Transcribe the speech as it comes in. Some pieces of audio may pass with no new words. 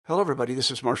Hello, everybody. This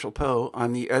is Marshall Poe.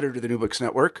 I'm the editor of the New Books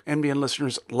Network. NBN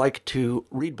listeners like to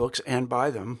read books and buy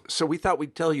them. So we thought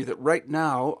we'd tell you that right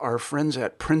now, our friends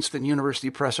at Princeton University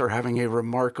Press are having a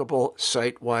remarkable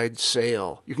site-wide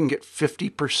sale. You can get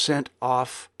 50%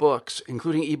 off books,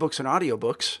 including ebooks and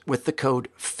audiobooks, with the code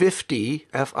 50,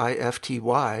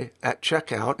 F-I-F-T-Y, at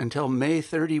checkout until May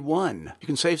 31. You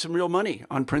can save some real money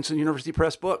on Princeton University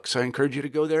Press books. I encourage you to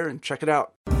go there and check it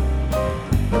out.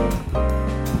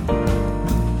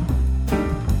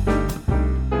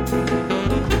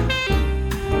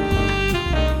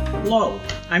 Hello,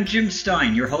 I'm Jim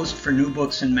Stein, your host for New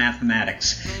Books in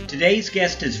Mathematics. Today's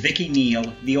guest is Vicki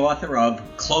Neal, the author of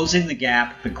Closing the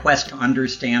Gap, The Quest to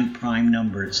Understand Prime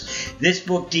Numbers. This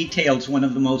book details one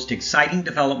of the most exciting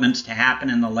developments to happen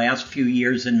in the last few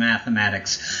years in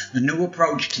mathematics, a new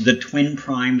approach to the twin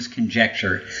primes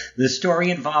conjecture. The story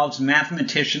involves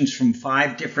mathematicians from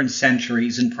 5 different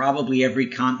centuries and probably every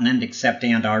continent except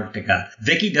Antarctica.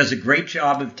 Vicki does a great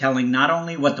job of telling not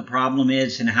only what the problem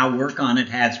is and how work on it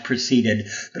has proceeded,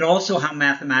 but also how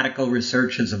mathematical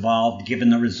research has evolved given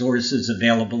the resources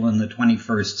available in the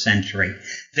 21st century.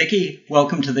 Vicki,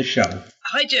 welcome to the show.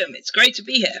 Hi, Jim. It's great to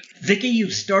be here. Vicki, you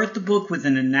start the book with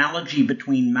an analogy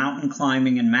between mountain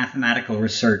climbing and mathematical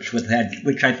research,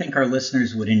 which I think our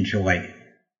listeners would enjoy.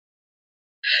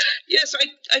 Yes,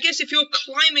 I guess if you're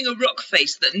climbing a rock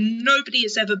face that nobody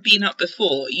has ever been up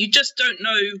before, you just don't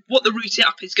know what the route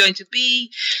up is going to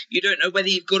be. You don't know whether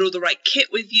you've got all the right kit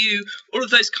with you, all of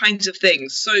those kinds of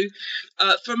things. So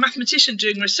for a mathematician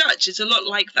doing research, it's a lot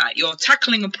like that. You're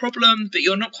tackling a problem, but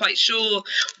you're not quite sure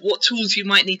what tools you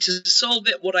might need to solve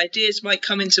it, what ideas might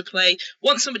come into play.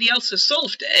 Once somebody else has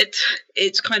solved it,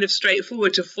 it's kind of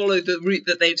straightforward to follow the route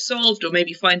that they've solved or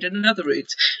maybe find another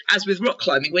route. As with rock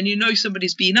climbing, when you know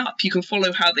somebody's been up, you can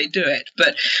follow how they do it.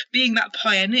 But being that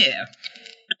pioneer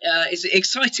is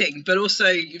exciting, but also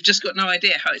you've just got no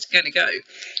idea how it's going to go.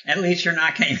 At least you're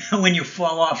not going to, when you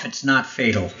fall off, it's not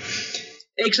fatal.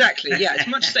 Exactly, yeah, it's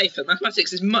much safer.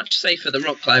 Mathematics is much safer than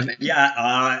rock climbing.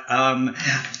 Yeah,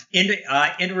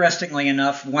 interestingly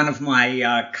enough, one of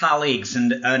my colleagues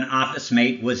and an office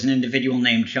mate was an individual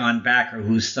named John Backer,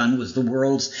 whose son was the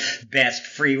world's best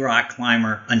free rock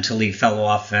climber until he fell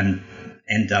off and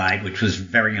died, which was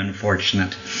very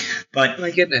unfortunate. But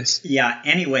my goodness. Yeah,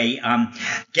 anyway,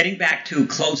 getting back to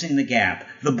Closing the Gap,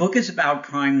 the book is about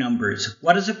prime numbers.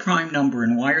 What is a prime number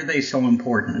and why are they so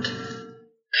important?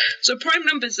 So prime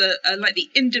numbers are like the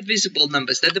indivisible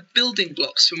numbers. They're the building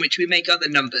blocks from which we make other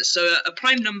numbers. So a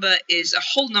prime number is a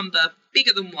whole number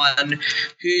bigger than 1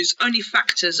 whose only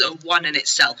factors are 1 in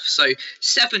itself. So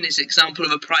 7 is an example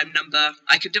of a prime number.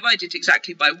 I could divide it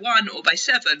exactly by 1 or by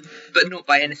 7, but not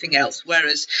by anything else.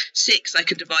 Whereas 6 I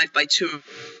could divide by 2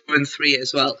 and 3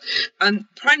 as well. And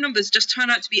prime numbers just turn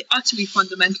out to be utterly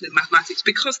fundamental in mathematics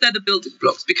because they're the building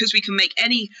blocks, because we can make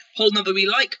any whole number we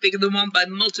like bigger than 1 by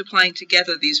multiplying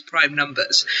together these prime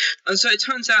numbers. And so it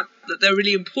turns out that they're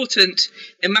really important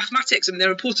in mathematics. I mean,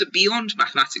 they're important beyond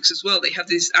mathematics as well. They have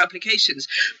these applications.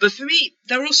 But for me,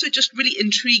 they're also just really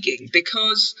intriguing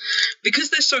because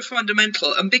they're so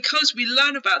fundamental and because we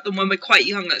learn about them when we're quite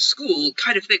young at school,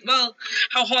 kind of think, well,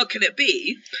 how hard can it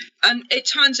be? And it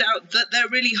turns out that they're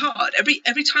really hard.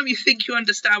 Every time you think you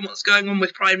understand what's going on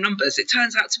with prime numbers, it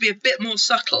turns out to be a bit more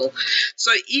subtle.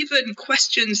 So even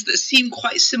questions that seem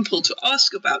quite simple to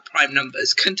ask about prime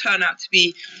numbers can turn out to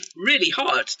be really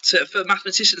hard for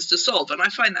mathematicians to solve. And I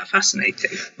find that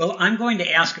fascinating. Well, I'm going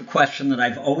to ask a question that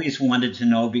I've always wanted to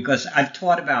know because I've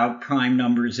taught about prime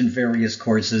numbers in various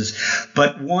courses,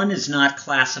 but 1 is not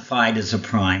classified as a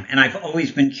prime, and I've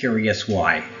always been curious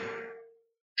why.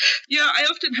 Yeah, I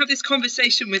often have this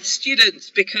conversation with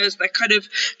students because they're kind of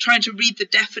trying to read the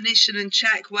definition and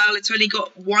check, well, it's only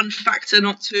got 1 factor,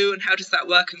 not 2, and how does that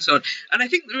work and so on. And I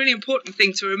think the really important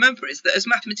thing to remember is that as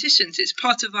mathematicians, it's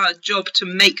part of our job to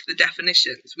make the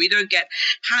definitions. We don't get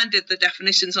handed the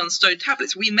definitions on stone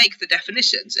tablets. We make the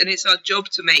definitions, and it's our job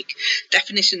to make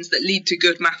definitions that lead to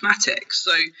good mathematics.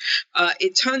 So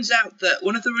it turns out that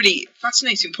one of the really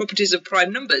fascinating properties of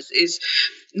prime numbers is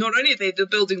not only are they the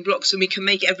building blocks and we can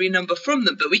make every number from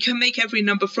them, but we can make every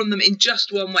number from them in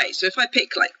just one way. So if I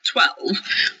pick like 12,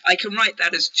 I can write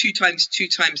that as 2 times 2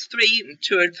 times 3, and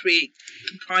 2 and 3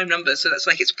 prime numbers. So that's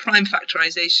like its prime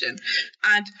factorization.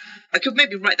 And I could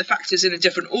maybe write the factors in a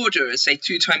different order as say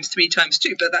 2 times 3 times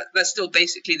 2, but that's still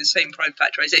basically the same prime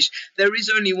factorization. There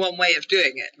is only one way of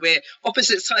doing it. We're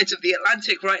opposite sides of the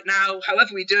Atlantic right now.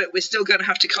 However we do it, we're still going to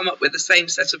have to come up with the same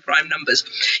set of prime numbers.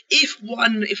 If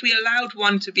we allowed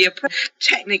 1 to be a prime,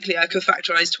 technically I could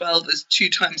factorize factorize 12 as 2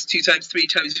 times 2 times 3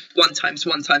 times 1 times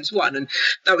 1 times 1, and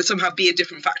that would somehow be a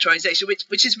different factorization,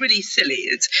 which is really silly.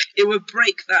 It would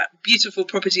break that beautiful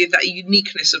property of that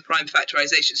uniqueness of prime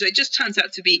factorization. So it just turns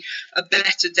out to be a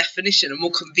better definition, a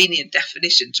more convenient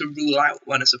definition to rule out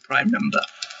one as a prime number.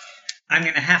 I'm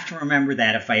going to have to remember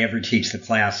that if I ever teach the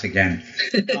class again.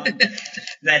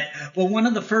 One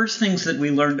of the first things that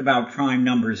we learned about prime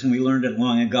numbers, and we learned it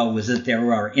long ago, was that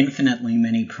there are infinitely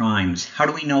many primes. How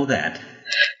do we know that?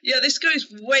 Yeah, this goes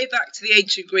way back to the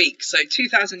ancient Greeks, so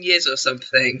 2,000 years or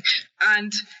something.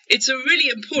 And it's a really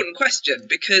important question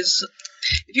because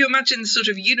if you imagine the sort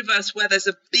of universe where there's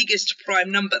a biggest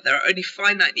prime number, there are only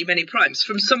finitely many primes.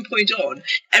 From some point on,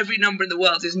 every number in the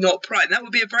world is not prime. That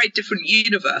would be a very different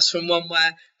universe from one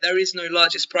where there is no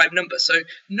largest prime number. So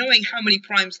knowing how many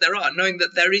primes there are, knowing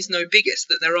that there is no biggest,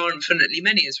 that there are infinitely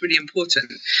many, is really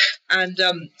important. And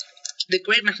the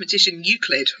great mathematician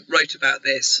Euclid wrote about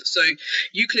this. So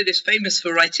Euclid is famous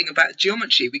for writing about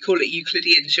geometry. We call it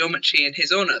Euclidean geometry in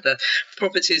his honor, the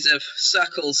properties of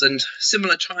circles and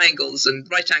similar triangles and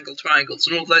right-angled triangles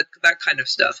and all that kind of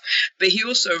stuff. But he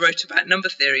also wrote about number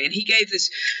theory, and he gave this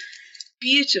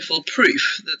beautiful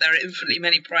proof that there are infinitely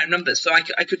many prime numbers. So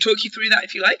I could talk you through that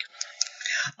if you like.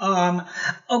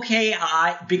 Okay,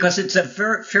 because it's a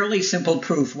fairly simple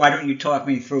proof, why don't you talk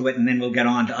me through it and then we'll get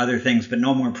on to other things, but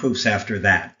no more proofs after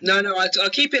that. No, I'll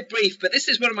keep it brief, but this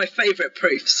is one of my favorite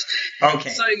proofs.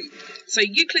 Okay. So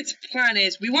Euclid's plan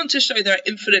is we want to show there are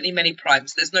infinitely many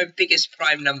primes. There's no biggest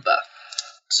prime number.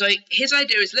 So his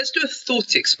idea is, let's do a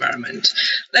thought experiment.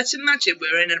 Let's imagine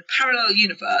we're in a parallel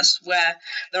universe where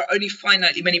there are only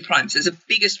finitely many primes. There's a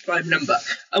biggest prime number.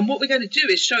 And what we're going to do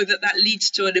is show that that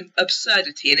leads to an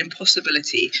absurdity, an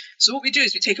impossibility. So what we do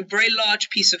is we take a very large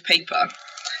piece of paper,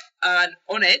 and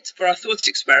on it, for our thought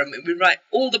experiment, we write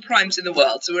all the primes in the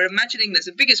world. So we're imagining there's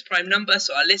a biggest prime number,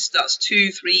 so our list starts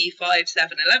 2, 3, 5,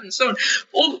 7, 11, so on.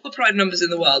 All the prime numbers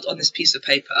in the world on this piece of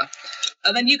paper.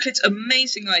 And then Euclid's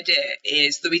amazing idea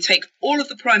is that we take all of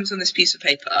the primes on this piece of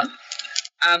paper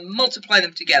and multiply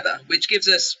them together, which gives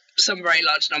us some very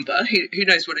large number. Who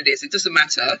knows what it is? It doesn't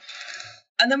matter.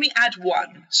 And then we add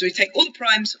 1. So we take all the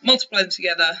primes, multiply them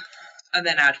together, and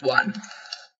then add 1.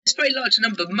 This very large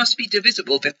number must be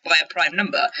divisible by a prime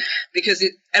number, because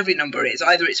every number is.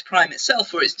 Either it's prime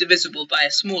itself or it's divisible by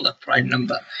a smaller prime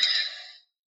number.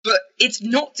 But it's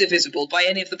not divisible by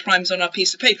any of the primes on our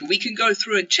piece of paper. We can go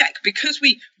through and check. Because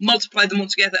we multiplied them all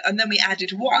together and then we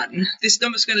added 1, this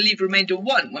number's going to leave a remainder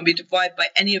 1 when we divide by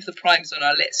any of the primes on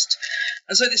our list.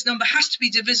 And so this number has to be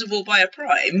divisible by a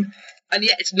prime, and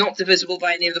yet it's not divisible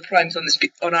by any of the primes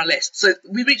on our list. So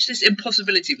we reach this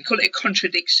impossibility. We call it a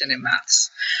contradiction in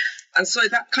maths. And so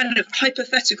that kind of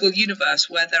hypothetical universe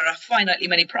where there are finitely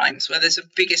many primes, where there's a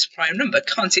biggest prime number,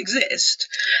 can't exist.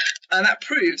 And that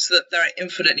proves that there are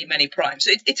infinitely many primes.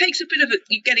 It takes a bit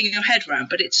of getting your head around,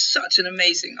 but it's such an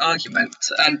amazing argument,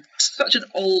 and such an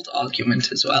old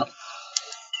argument as well.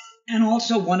 And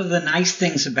also, one of the nice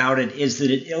things about it is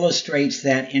that it illustrates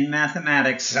that in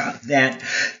mathematics, that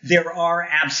there are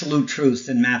absolute truths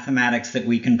in mathematics that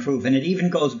we can prove. And it even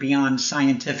goes beyond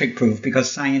scientific proof, because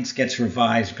science gets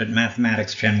revised, but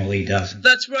mathematics generally doesn't.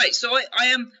 That's right. So I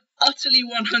am utterly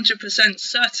 100%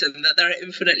 certain that there are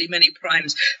infinitely many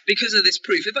primes because of this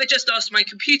proof. If I just asked my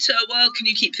computer, well, can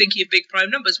you keep thinking of big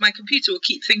prime numbers? My computer will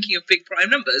keep thinking of big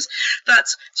prime numbers.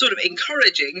 That's sort of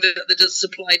encouraging that the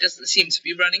supply doesn't seem to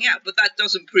be running out, but that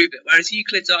doesn't prove it, whereas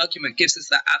Euclid's argument gives us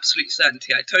that absolute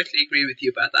certainty. I totally agree with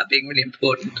you about that being really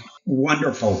important.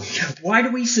 Wonderful. Why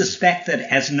do we suspect that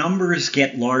as numbers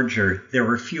get larger, there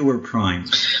are fewer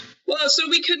primes? Well, so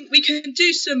we can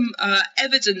do some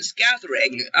evidence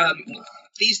gathering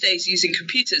these days using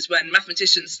computers. When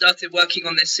mathematicians started working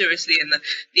on this seriously in the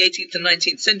 18th and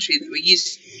 19th century, they were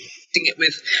using it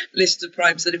with lists of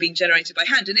primes that have been generated by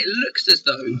hand, and it looks as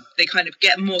though they kind of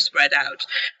get more spread out.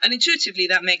 And intuitively,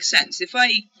 that makes sense. If I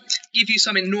give you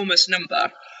some enormous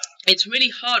number, it's really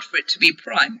hard for it to be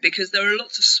prime because there are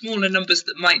lots of smaller numbers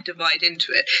that might divide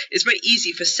into it. It's very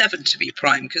easy for 7 to be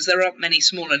prime because there aren't many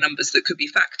smaller numbers that could be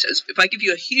factors. If I give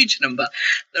you a huge number,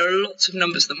 there are lots of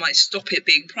numbers that might stop it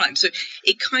being prime. So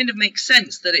it kind of makes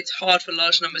sense that it's hard for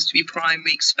large numbers to be prime.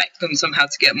 We expect them somehow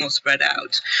to get more spread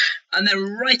out. And then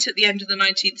right at the end of the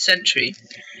 19th century,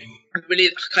 really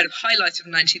kind of highlight of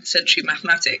 19th century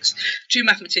mathematics, two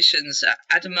mathematicians,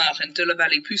 Hadamard and de la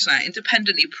Vallée-Poussin,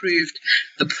 independently proved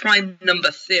the prime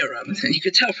number theorem. And you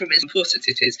can tell from how important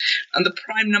it is. And the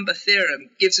prime number theorem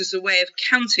gives us a way of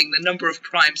counting the number of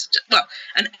primes, well,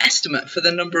 an estimate for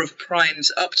the number of primes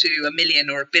up to 1 million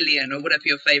or 1 billion or whatever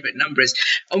your favorite number is.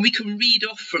 And we can read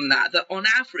off from that on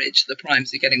average the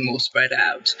primes are getting more spread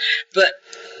out. But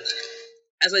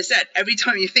as I said, every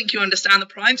time you think you understand the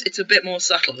primes, it's a bit more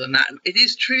subtle than that. It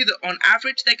is true that on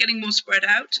average they're getting more spread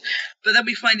out, but then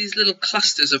we find these little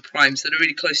clusters of primes that are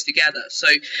really close together. So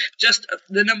just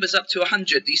the numbers up to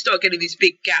 100, you start getting these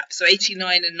big gaps. So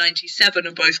 89 and 97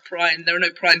 are both prime. There are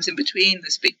no primes in between,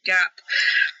 this big gap.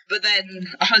 But then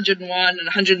 101 and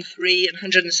 103 and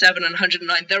 107 and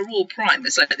 109, they're all prime.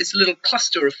 It's like this little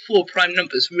cluster of 4 prime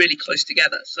numbers really close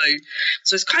together. So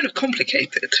it's kind of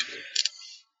complicated.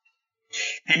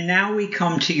 And now we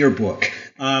come to your book,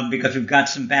 because we've got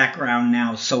some background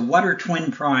now. So what are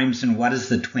twin primes and what is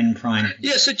the twin prime?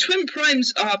 Yeah, so twin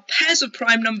primes are pairs of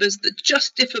prime numbers that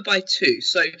just differ by 2.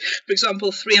 So, for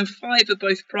example, 3 and 5 are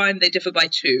both prime, they differ by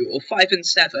 2, or 5 and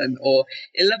 7, or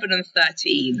 11 and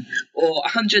 13, or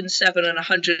 107 and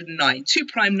 109. 2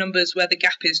 prime numbers where the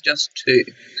gap is just 2.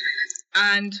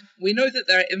 And we know that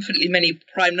there are infinitely many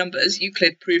prime numbers.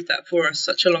 Euclid proved that for us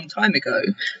such a long time ago.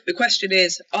 The question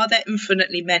is, are there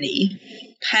infinitely many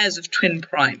pairs of twin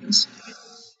primes?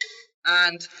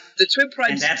 And the twin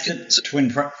primes... And that's a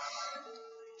twin prime...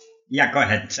 Yeah, go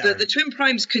ahead. The twin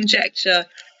primes conjecture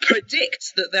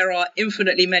predicts that there are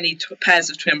infinitely many pairs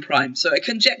of twin primes. So a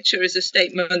conjecture is a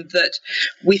statement that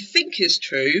we think is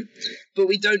true, but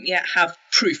we don't yet have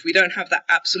proof. We don't have that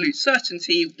absolute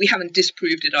certainty. We haven't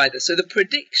disproved it either. So the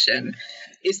prediction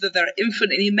is that there are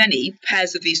infinitely many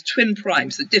pairs of these twin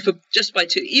primes that differ just by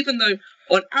 2, even though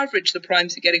on average the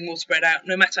primes are getting more spread out.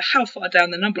 No matter how far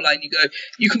down the number line you go,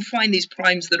 you can find these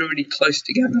primes that are really close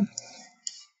together.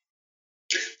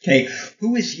 Okay,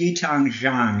 who is Yitang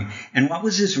Zhang, and what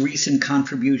was his recent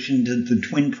contribution to the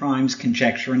twin primes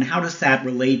conjecture, and how does that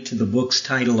relate to the book's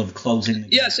title of Closing the Gap?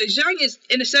 Yeah, so Zhang is,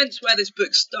 in a sense, where this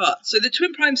book starts. So the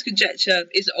twin primes conjecture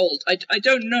is old. I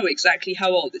don't know exactly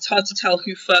how old. It's hard to tell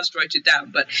who first wrote it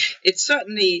down, but it's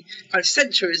certainly kind of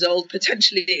centuries old.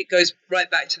 Potentially it goes right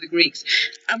back to the Greeks.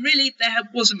 And really, there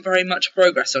wasn't very much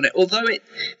progress on it. Although it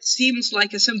seems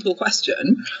like a simple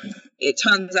question, it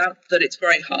turns out that it's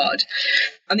very hard.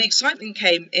 And the excitement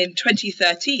came in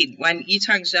 2013 when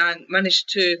Yitang Zhang managed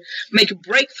to make a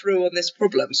breakthrough on this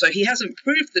problem. So he hasn't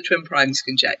proved the twin primes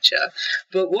conjecture,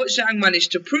 but what Zhang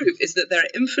managed to prove is that there are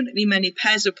infinitely many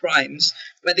pairs of primes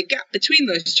where the gap between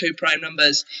those 2 prime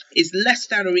numbers is less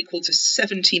than or equal to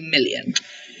 70 million.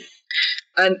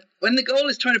 And when the goal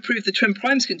is trying to prove the twin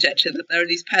primes conjecture, that there are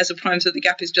these pairs of primes where the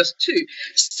gap is just 2,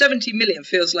 70 million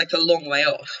feels like a long way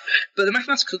off. But the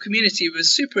mathematical community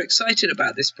was super excited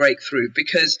about this breakthrough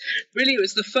because really it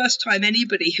was the first time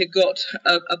anybody had got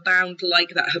a bound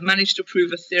like that, had managed to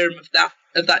prove a theorem of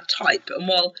that type. And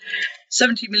while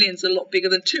 70 million is a lot bigger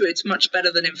than 2, it's much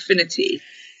better than infinity.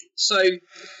 So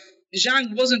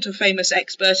Zhang wasn't a famous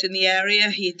expert in the area.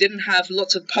 He didn't have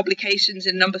lots of publications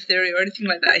in number theory or anything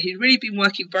like that. He'd really been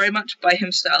working very much by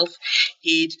himself.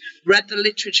 He'd read the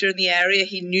literature in the area.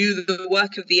 He knew the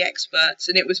work of the experts.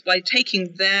 And it was by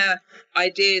taking their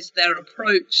ideas, their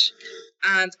approach,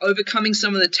 and overcoming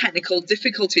some of the technical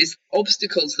difficulties,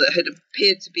 obstacles that had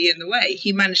appeared to be in the way,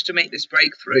 he managed to make this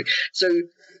breakthrough. So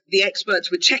the experts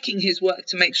were checking his work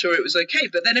to make sure it was okay,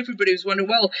 but then everybody was wondering,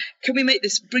 well, can we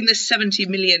bring this 70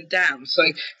 million down? So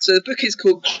the book is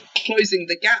called Closing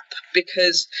the Gap,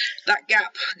 because that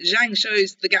gap, Zhang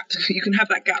shows the gap, you can have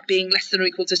that gap being less than or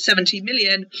equal to 70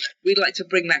 million. We'd like to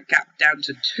bring that gap down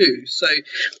to 2. So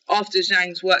after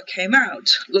Zhang's work came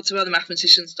out, lots of other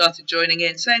mathematicians started joining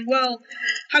in, saying, well,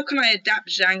 how can I adapt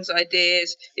Zhang's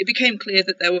ideas? It became clear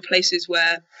that there were places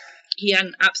where he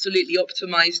hadn't absolutely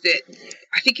optimized it,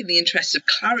 I think in the interest of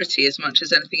clarity as much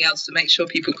as anything else, to make sure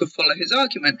people could follow his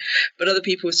argument. But other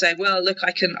people were saying, well, look,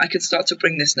 I can start to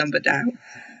bring this number down.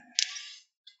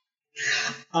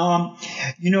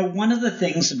 One of the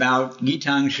things about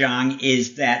Yitang Zhang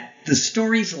is that the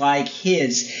stories like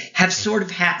his have sort of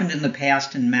happened in the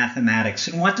past in mathematics.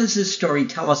 And what does this story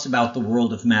tell us about the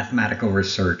world of mathematical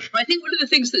research? I think one of the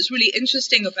things that's really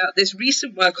interesting about this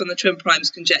recent work on the twin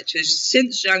primes conjectures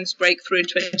since Zhang's breakthrough in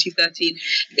 2013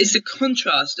 is the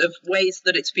contrast of ways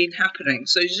that it's been happening.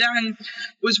 So Zhang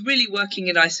was really working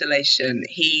in isolation.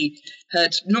 He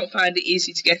had not found it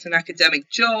easy to get an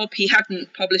academic job. He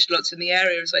hadn't published lots in the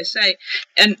area, as I say,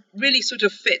 and really sort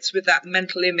of fits with that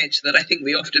mental image that I think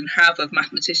we often have of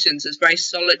mathematicians as very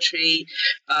solitary,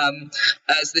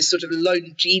 as this sort of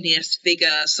lone genius figure.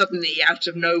 Suddenly, out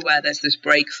of nowhere, there's this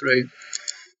breakthrough.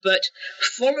 But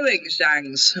following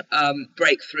Zhang's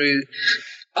breakthrough,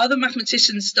 other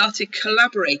mathematicians started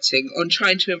collaborating on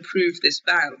trying to improve this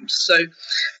bound. So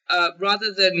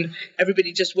rather than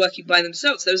everybody just working by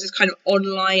themselves, there was this kind of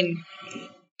online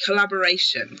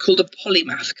collaboration called a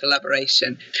polymath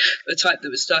collaboration, the type that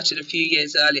was started a few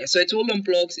years earlier. So it's all on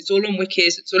blogs, it's all on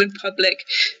wikis, it's all in public,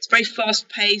 it's very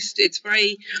fast-paced, it's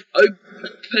very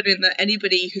open in that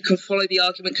anybody who can follow the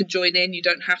argument can join in. You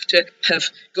don't have to have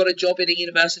got a job in a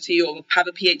university or have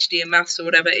a PhD in maths or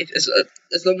whatever.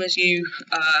 As long as you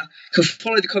can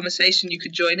follow the conversation, you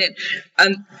can join in.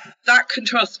 And that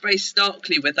contrasts very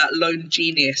starkly with that lone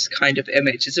genius kind of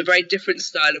image. It's a very different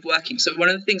style of working. So one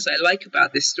of the things I like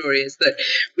about this story is that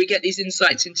we get these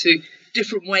insights into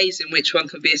different ways in which one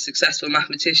can be a successful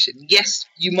mathematician. Yes,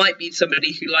 you might be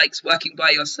somebody who likes working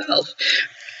by yourself,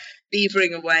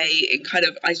 beavering away in kind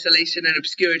of isolation and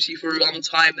obscurity for a long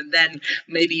time, and then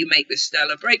maybe you make this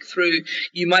stellar breakthrough.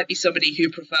 You might be somebody who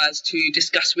prefers to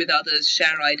discuss with others,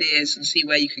 share ideas, and see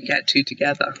where you can get to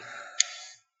together.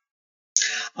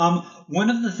 One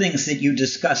of the things that you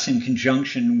discuss in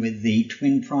conjunction with the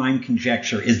twin prime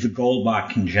conjecture is the Goldbach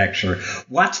conjecture.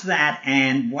 What's that,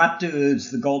 and what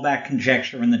does the Goldbach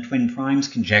conjecture and the twin primes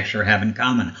conjecture have in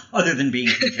common, other than being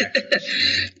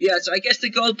conjectures? Yeah, so I guess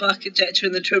the Goldbach conjecture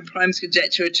and the twin primes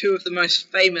conjecture are two of the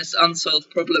most famous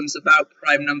unsolved problems about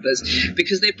prime numbers,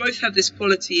 because they both have this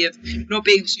quality of not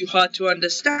being too hard to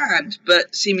understand,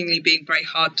 but seemingly being very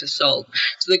hard to solve.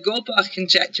 So the Goldbach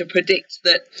conjecture predicts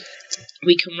that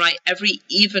we can write every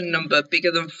even number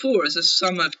bigger than 4 as a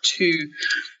sum of two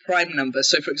prime numbers.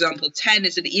 So, for example, 10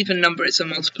 is an even number, it's a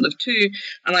multiple of 2,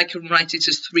 and I can write it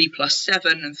as 3 plus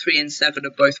 7, and 3 and 7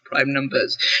 are both prime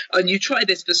numbers. And you try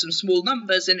this for some small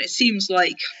numbers, and it seems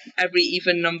like every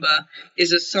even number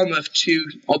is a sum of two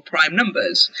odd prime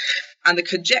numbers. And the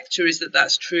conjecture is that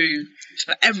that's true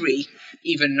for every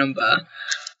even number.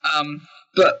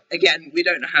 But again, we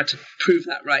don't know how to prove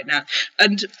that right now.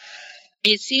 And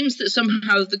it seems that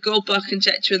somehow the Goldbach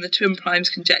conjecture and the twin primes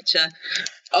conjecture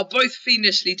are both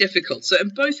fiendishly difficult. So in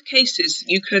both cases,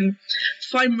 you can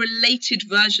find related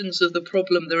versions of the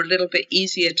problem that are a little bit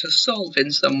easier to solve in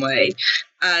some way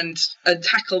and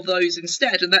tackle those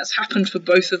instead. And that's happened for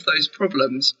both of those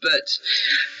problems. But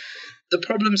the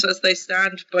problems as they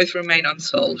stand both remain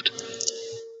unsolved.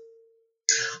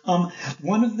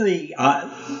 One of the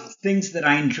things that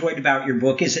I enjoyed about your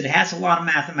book is it has a lot of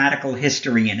mathematical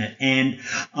history in it. And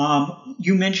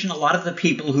you mentioned a lot of the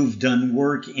people who've done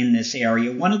work in this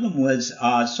area. One of them was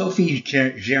Sophie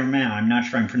Germain. I'm not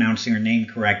sure I'm pronouncing her name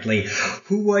correctly.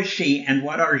 Who was she, and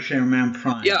what are Germain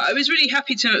primes? Yeah, I was really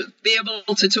happy to be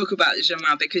able to talk about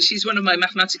Germain because she's one of my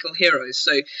mathematical heroes.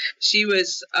 So she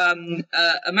was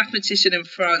a mathematician in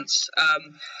France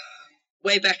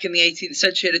way back in the 18th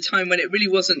century, at a time when it really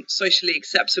wasn't socially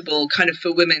acceptable kind of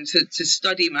for women to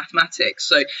study mathematics.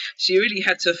 So she really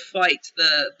had to fight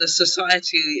the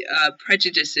society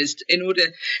prejudices in order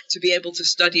to be able to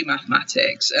study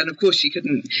mathematics. And of course, she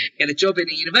couldn't get a job in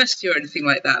a university or anything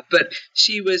like that, but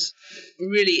she was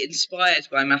really inspired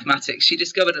by mathematics. She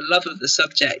discovered a love of the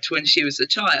subject when she was a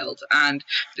child, and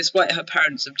despite her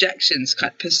parents' objections,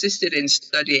 kind of persisted in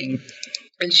studying.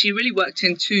 And she really worked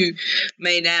in two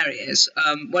main areas.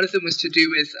 One of them was to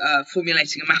do with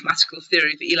formulating a mathematical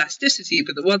theory of elasticity,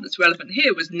 but the one that's relevant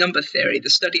here was number theory, the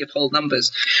study of whole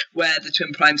numbers, where the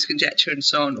twin primes conjecture and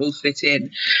so on all fit in.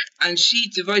 And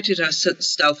she devoted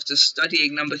herself to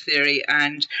studying number theory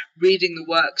and reading the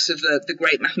works of the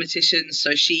great mathematicians.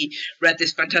 So she read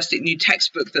this fantastic new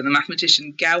textbook that the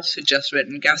mathematician Gauss had just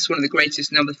written. Gauss, one of the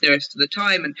greatest number theorists of the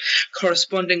time, and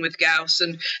corresponding with Gauss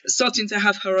and starting to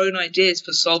have her own ideas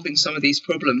for solving some of these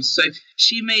problems. So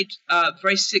she made a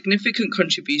very significant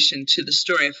contribution to the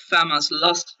story of Fermat's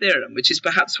last theorem, which is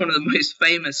perhaps one of the most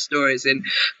famous stories in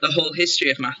the whole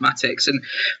history of mathematics, and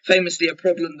famously a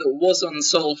problem that was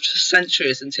unsolved for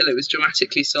centuries until it was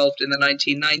dramatically solved in the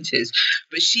 1990s.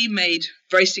 But she made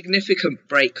very significant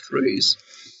breakthroughs.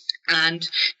 And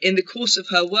in the course of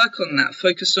her work on that,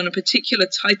 focused on a particular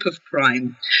type of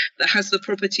prime that has the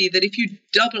property that if you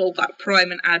double that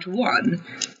prime and add 1,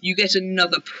 you get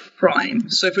another prime.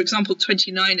 So, for example,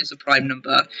 29 is a prime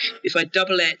number. If I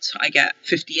double it, I get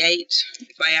 58.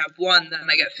 If I add 1, then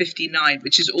I get 59,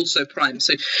 which is also prime.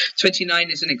 So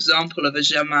 29 is an example of a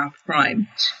Germain prime.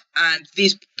 And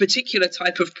these particular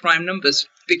type of prime numbers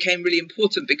became really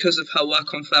important because of her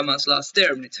work on Fermat's last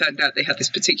theorem. It turned out they had this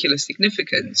particular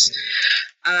significance.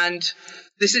 And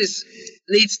this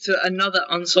leads to another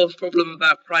unsolved problem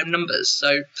about prime numbers.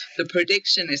 So the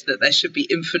prediction is that there should be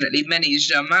infinitely many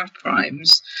Germain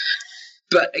primes.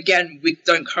 But again, we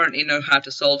don't currently know how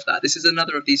to solve that. This is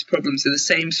another of these problems of the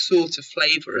same sort of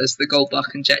flavour as the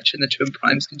Goldbach conjecture and the twin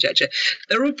primes conjecture.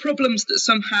 They're all problems that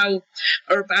somehow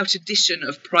are about addition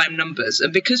of prime numbers.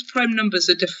 And because prime numbers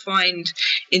are defined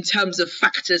in terms of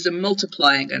factors and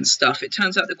multiplying and stuff, it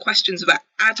turns out the questions about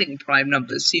adding prime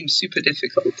numbers seem super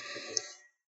difficult.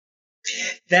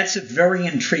 That's a very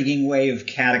intriguing way of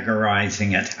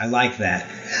categorizing it. I like that.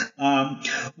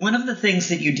 One of the things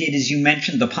that you did is you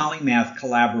mentioned the polymath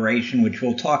collaboration, which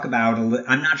we'll talk about.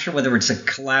 I'm not sure whether it's a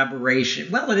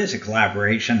collaboration. Well, it is a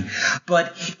collaboration,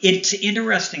 but it's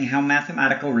interesting how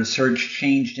mathematical research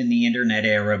changed in the internet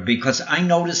era, because I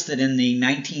noticed that in the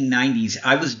 1990s,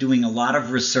 I was doing a lot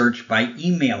of research by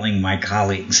emailing my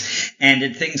colleagues,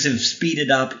 and things have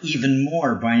speeded up even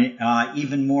more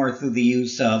through the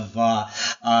use of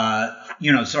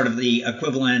sort of the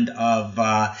equivalent of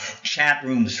chat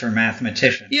rooms for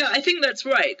mathematicians. Yeah, I think that's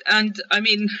right. And I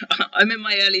mean, I'm in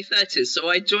my early 30s, so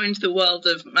I joined the world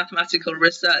of mathematical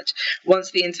research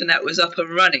once the internet was up and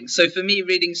running. So for me,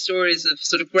 reading stories of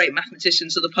sort of great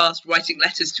mathematicians of the past writing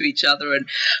letters to each other, and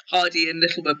Hardy and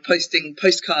Littlebird posting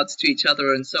postcards to each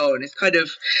other and so on, it's kind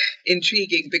of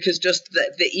intriguing because just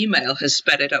the email has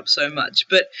sped it up so much.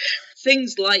 But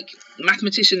things like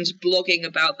mathematicians blogging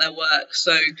about their work.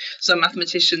 So some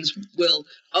mathematicians will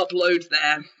upload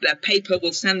their paper,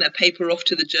 will send their paper off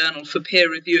to the journal for peer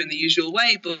review in the usual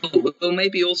way, but will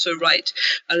maybe also write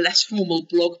a less formal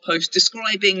blog post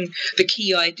describing the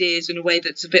key ideas in a way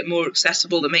that's a bit more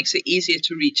accessible, that makes it easier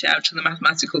to reach out to the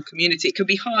mathematical community. It can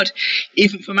be hard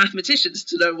even for mathematicians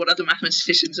to know what other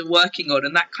mathematicians are working on,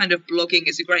 and that kind of blogging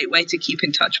is a great way to keep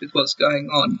in touch with what's going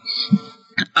on.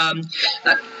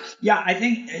 I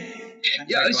think...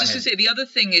 I was just going to say, the other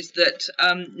thing is that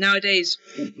nowadays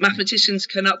mathematicians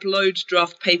can upload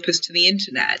draft papers to the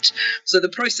internet. So the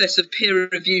process of peer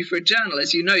review for a journal,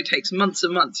 as you know, takes months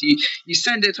and months. You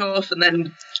send it off, and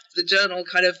then the journal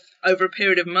kind of over a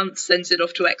period of months sends it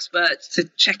off to experts to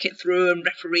check it through and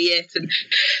referee it and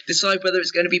decide whether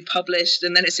it's going to be published,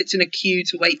 and then it sits in a queue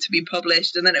to wait to be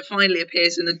published, and then it finally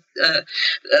appears in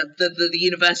the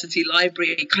university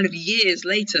library kind of years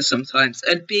later sometimes.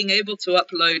 And being able to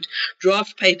upload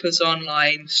draft papers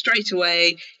online straight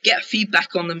away, get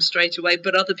feedback on them straight away,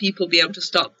 but other people be able to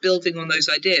start building on those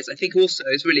ideas, I think also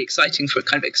is really exciting for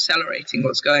kind of accelerating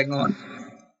what's going on.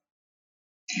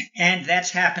 And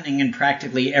that's happening in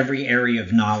practically every area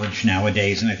of knowledge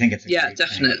nowadays, and I think it's a great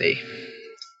definitely. thing.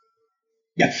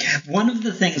 Yeah. One of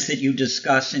the things that you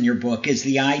discuss in your book is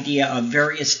the idea of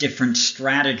various different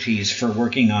strategies for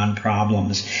working on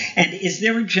problems. And is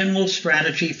there a general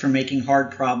strategy for making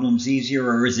hard problems easier,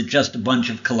 or is it just a bunch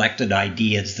of collected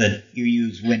ideas that you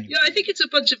use when you... Yeah, I think it's a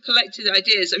bunch of collected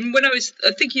ideas. I mean, when I was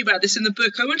thinking about this in the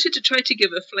book, I wanted to try to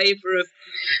give a flavor of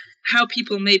how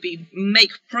people maybe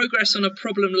make progress on a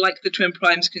problem like the twin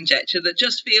primes conjecture that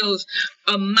just feels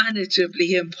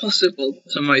unmanageably impossible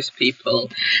to most people.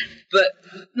 But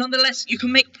nonetheless, you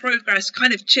can make progress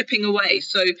kind of chipping away.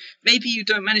 So maybe you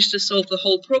don't manage to solve the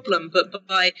whole problem, but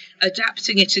by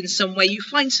adapting it in some way, you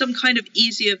find some kind of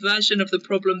easier version of the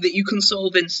problem that you can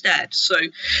solve instead. So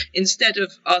instead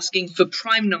of asking for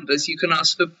prime numbers, you can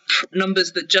ask for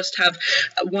numbers that just have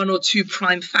one or two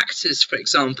prime factors, for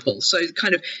example. So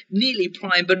kind of nearly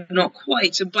prime, but not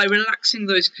quite. And by relaxing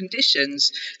those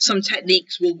conditions, some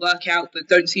techniques will work out that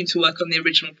don't seem to work on the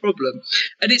original problem.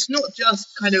 And it's not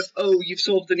just kind of, oh, you've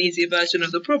solved an easier version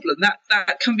of the problem.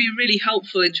 That can be really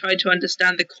helpful in trying to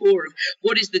understand the core of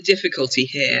what is the difficulty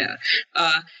here.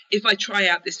 If I try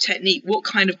out this technique, what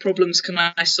kind of problems can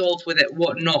I solve with it,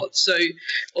 what not? So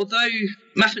although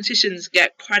mathematicians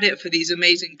get credit for these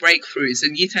amazing breakthroughs,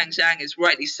 and Yitang Zhang is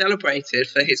rightly celebrated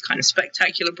for his kind of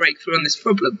spectacular breakthrough on this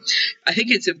problem, I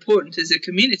think it's important as a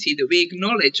community that we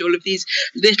acknowledge all of these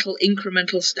little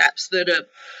incremental steps that are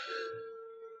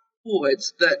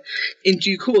forwards that in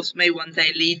due course may one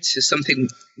day lead to something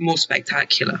more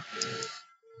spectacular.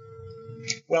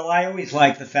 Well, I always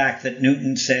like the fact that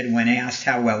Newton said when asked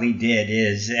how well he did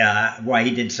why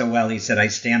he did so well, he said, I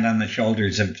stand on the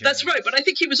shoulders of giants. That's right, but I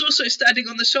think he was also standing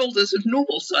on the shoulders of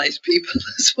normal-sized people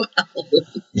as well.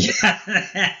 Yeah.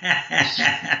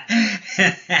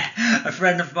 A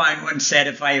friend of mine once said,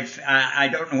 I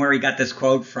don't know where he got this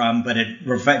quote from, but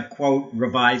quote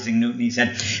revising Newton, he said,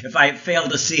 if I fail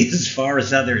to see as far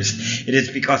as others, it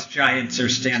is because giants are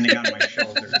standing on my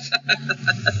shoulders.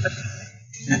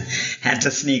 Had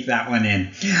to sneak that one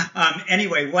in.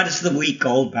 Anyway, what is the weak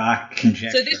Goldbach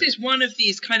conjecture? So this is one of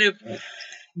these kind of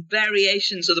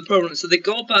variations of the problem. So the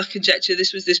Goldbach conjecture,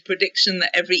 this was this prediction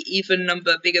that every even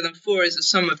number bigger than 4 is a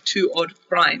sum of 2 odd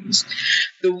primes.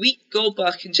 The weak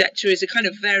Goldbach conjecture is a kind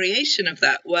of variation of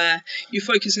that, where you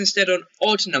focus instead on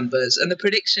odd numbers, and the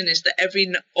prediction is that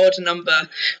every odd number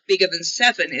bigger than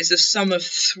 7 is a sum of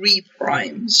 3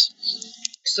 primes.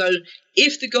 So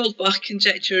if the Goldbach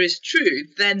conjecture is true,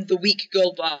 then the weak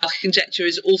Goldbach conjecture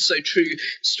is also true.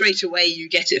 Straight away, you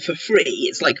get it for free.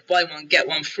 It's like buy one, get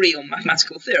one free on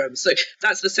mathematical theorems. So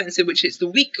that's the sense in which it's the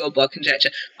weak Goldbach conjecture.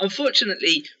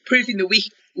 Unfortunately, proving the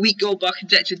weak Goldbach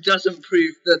conjecture doesn't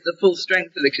prove the full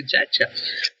strength of the conjecture.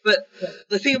 But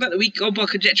the thing about the weak Goldbach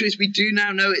conjecture is we do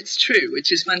now know it's true,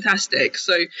 which is fantastic.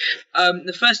 So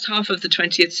the first half of the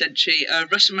 20th century, a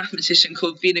Russian mathematician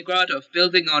called Vinogradov,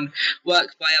 building on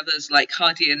work by others like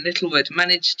Hardy and Littlewood,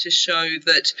 managed to show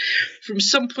that from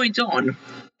some point on,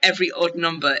 every odd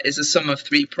number is a sum of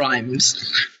 3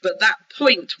 primes. But that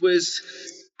point was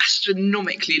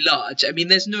astronomically large. I mean,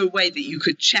 there's no way that you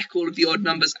could check all of the odd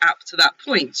numbers up to that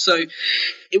point. So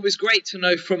it was great to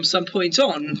know from some point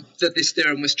on that this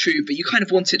theorem was true, but you kind of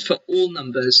want it for all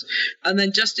numbers. And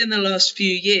then just in the last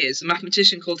few years, a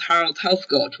mathematician called Harold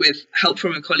Helfgott, with help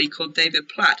from a colleague called David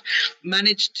Platt,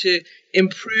 managed to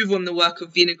improve on the work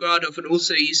of Vinogradov and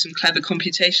also use some clever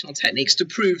computational techniques to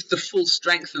prove the full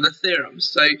strength of the theorem.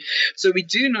 So we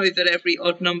do know that every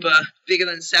odd number bigger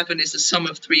than 7 is a sum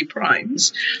of 3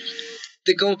 primes.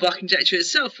 The Goldbach conjecture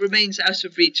itself remains out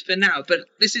of reach for now, but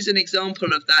this is an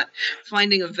example of that,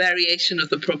 finding a variation of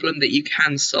the problem that you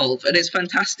can solve. And it's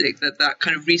fantastic that that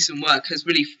kind of recent work has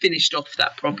really finished off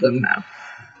that problem now.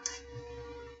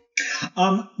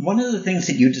 One of the things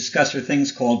that you discuss are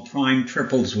things called prime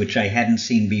triples, which I hadn't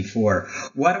seen before.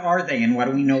 What are they, and what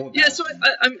do we know about them? Yeah, so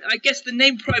I guess the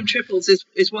name prime triples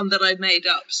is one that I made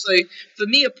up. So for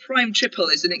me, a prime triple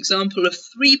is an example of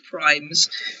 3 primes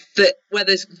where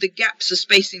the gaps are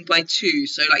spacing by 2.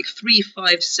 So like 3,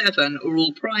 5, 7 are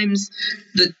all primes.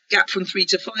 The gap from 3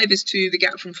 to 5 is 2. The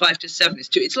gap from 5 to 7 is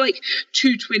 2. It's like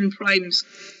 2 twin primes,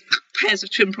 pairs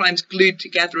of twin primes glued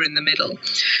together in the middle.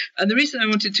 And the reason I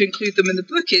wanted to include them in the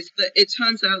book is that it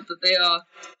turns out that they are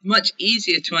much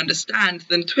easier to understand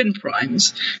than twin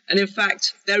primes. And in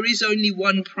fact, there is only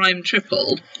one prime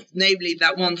triple, namely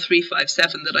that 1, 3, 5,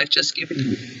 7 that I've just given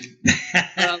you.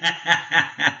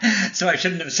 So I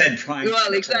shouldn't have said prime Well,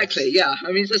 triples. Exactly, yeah.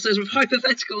 I mean, it's a sort of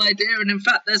hypothetical idea, and in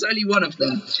fact, there's only one of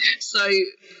them. So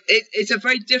it's a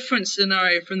very different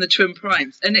scenario from the twin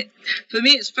primes. And for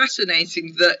me, it's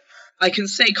fascinating that I can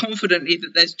say confidently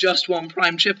that there's just one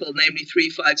prime triple, namely 3,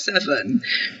 5, 7,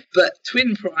 but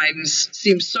twin primes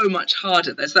seem so much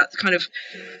harder. There's that kind of,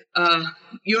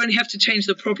 you only have to change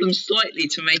the problem slightly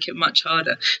to make it much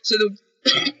harder. So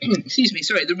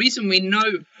the reason we know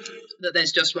that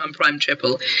there's just one prime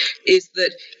triple is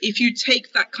that if you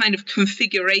take that kind of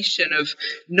configuration of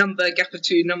number, gap of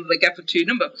 2, number, gap of 2,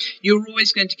 number, you're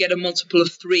always going to get a multiple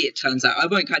of 3, it turns out. I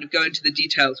won't kind of go into the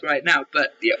details right now,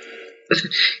 but yeah.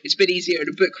 It's a bit easier in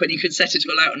a book when you can set it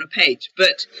all out on a page.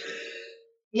 But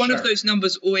one of those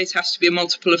numbers always has to be a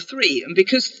multiple of 3. And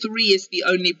because 3 is the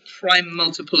only prime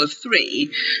multiple of 3,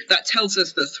 that tells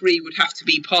us that 3 would have to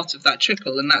be part of that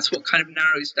triple. And that's what kind of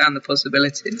narrows down the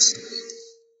possibilities.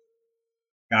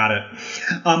 Got it.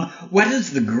 What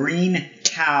is the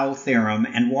Green-Tau theorem,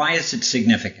 and why is it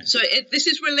significant? So this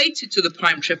is related to the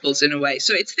prime triples in a way.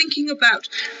 So it's thinking about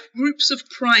groups of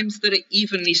primes that are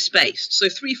evenly spaced. So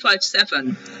 3, 5,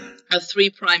 7 are 3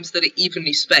 primes that are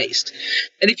evenly spaced.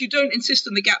 And if you don't insist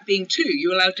on the gap being 2,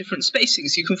 you allow different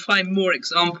spacings. You can find more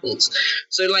examples.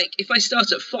 So like if I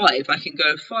start at 5, I can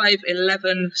go 5,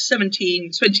 11,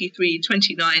 17, 23,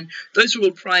 29. Those are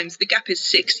all primes. The gap is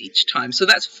 6 each time. So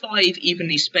that's 5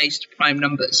 evenly spaced prime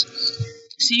numbers.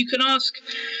 So you can ask,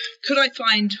 could I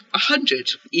find 100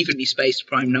 evenly spaced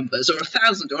prime numbers, or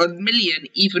 1,000 or 1,000,000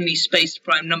 evenly spaced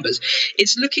prime numbers?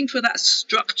 It's looking for that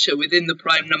structure within the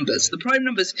prime numbers. The prime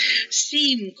numbers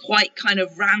seem quite kind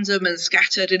of random and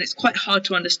scattered, and it's quite hard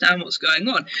to understand what's going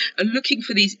on. And looking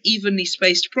for these evenly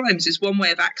spaced primes is one way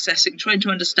of trying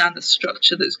to understand the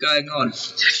structure that's going on.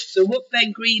 So what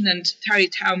Ben Green and Terry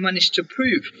Tao managed to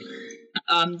prove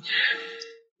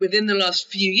within the last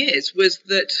few years was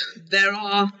that there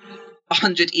are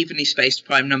 100 evenly spaced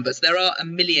prime numbers. There are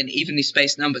 1,000,000 evenly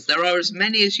spaced numbers. There are as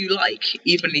many as you like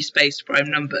evenly spaced prime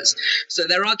numbers. So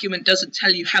their argument doesn't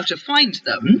tell you how to find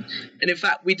them. And in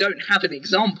fact, we don't have an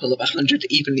example of 100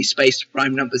 evenly spaced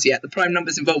prime numbers yet. The prime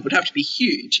numbers involved would have to be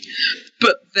huge.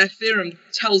 But their theorem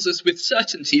tells us with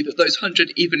certainty that those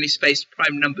 100 evenly spaced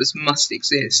prime numbers must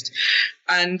exist.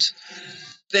 And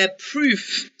their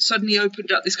proof suddenly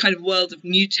opened up this kind of world of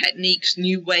new techniques,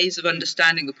 new ways of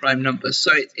understanding the prime numbers.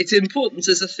 So it's important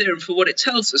as a theorem for what it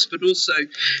tells us, but also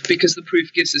because the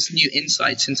proof gives us new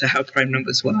insights into how prime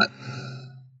numbers work.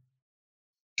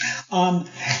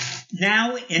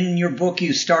 Now in your book,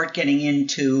 you start getting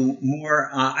into more,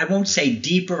 I won't say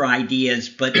deeper ideas,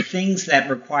 but things that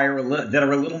require that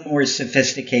are a little more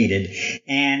sophisticated.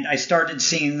 And I started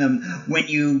seeing them when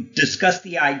you discuss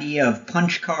the idea of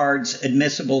punch cards,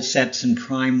 admissible sets, and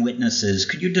prime witnesses.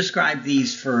 Could you describe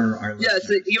these for our listeners?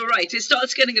 Yes, you're right. It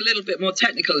starts getting a little bit more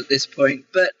technical at this point,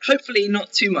 but hopefully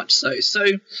not too much so. So,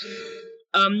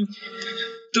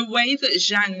 the way that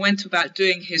Zhang went about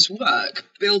doing his work,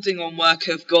 building on work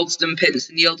of Goldston, Pintz,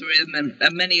 and Yildirim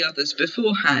and many others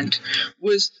beforehand,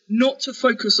 was not to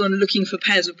focus on looking for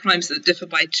pairs of primes that differ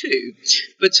by 2,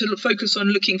 but to focus on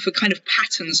looking for kind of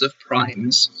patterns of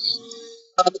primes.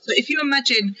 So if you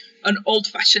imagine an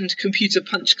old-fashioned computer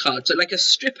punch card, so like a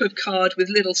strip of card with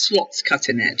little slots cut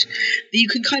in it, that you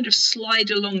can kind of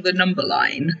slide along the number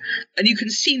line, and you can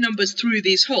see numbers through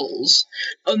these holes.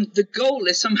 The goal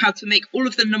is somehow to make all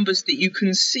of the numbers that you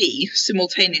can see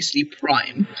simultaneously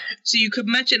prime. So you could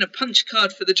imagine a punch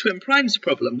card for the twin primes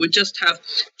problem would just have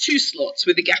 2 slots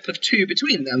with a gap of 2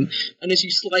 between them, and as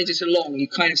you slide it along, you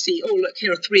kind of see, oh, look,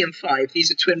 here are 3 and 5,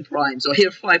 these are twin primes, or here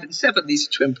are 5 and 7, these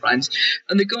are twin primes.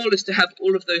 And the goal is to have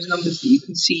all of those numbers that you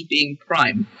can see being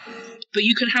prime. But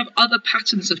you can have other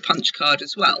patterns of punch card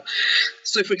as well.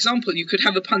 So, for example, you could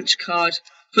have a punch card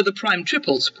for the prime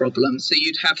triples problem. So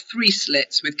you'd have 3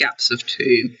 slits with gaps of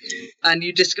 2. And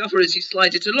you discover as you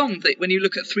slide it along that when you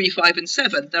look at 3, 5, and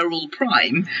 7, they're all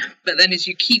prime. But then as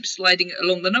you keep sliding it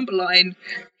along the number line,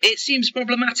 it seems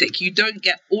problematic. You don't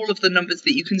get all of the numbers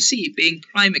that you can see being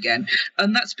prime again.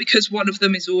 And that's because one of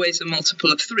them is always a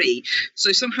multiple of 3.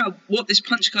 So somehow what this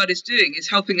punch card is doing is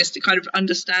helping us to kind of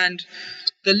understand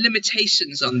the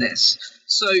limitations on this.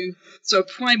 So a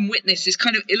prime witness is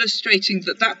kind of illustrating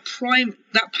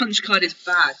that punch card is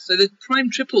bad. So the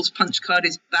prime triples punch card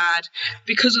is bad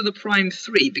because of the prime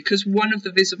 3, because one of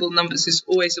the visible numbers is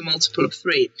always a multiple of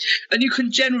 3. And you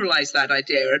can generalize that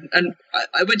idea. And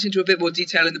I went into a bit more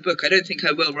detail in the book. I don't think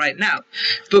I will right now.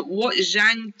 But what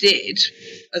Zhang did,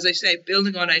 as I say,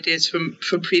 building on ideas from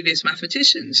previous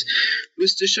mathematicians,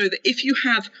 was to show that if you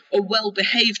have a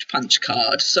well-behaved punch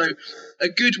card, so a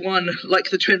good one like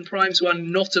the twin primes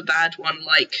one, not a bad one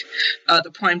like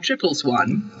the prime triples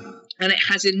one, and it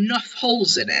has enough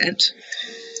holes in it,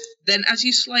 then as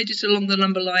you slide it along the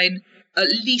number line,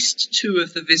 at least 2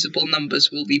 of the visible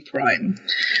numbers will be prime.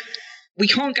 We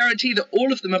can't guarantee that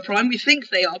all of them are prime. We think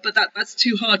they are, but that's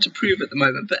too hard to prove at the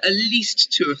moment. But at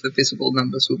least 2 of the visible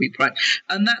numbers will be prime.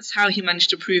 And that's how he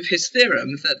managed to prove his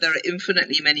theorem, that there are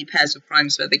infinitely many pairs of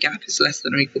primes where the gap is less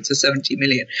than or equal to 70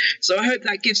 million. So I hope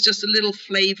that gives just a little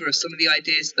flavour of some of the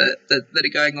ideas that are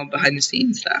going on behind the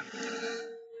scenes there.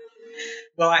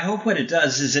 Well, I hope what it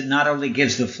does is it not only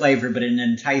gives the flavor, but it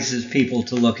entices people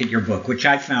to look at your book, which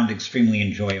I found extremely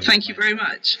enjoyable. Thank you very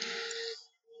much.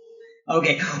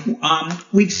 Okay,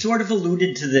 we've sort of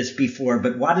alluded to this before,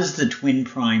 but what is the twin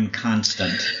prime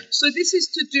constant? So this is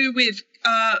to do with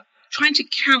trying to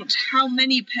count how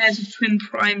many pairs of twin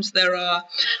primes there are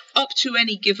up to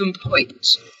any given point.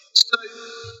 So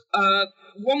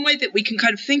one way that we can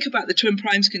kind of think about the twin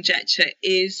primes conjecture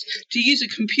is to use a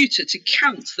computer to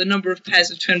count the number of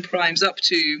pairs of twin primes up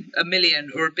to 1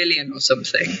 million or 1 billion or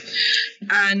something.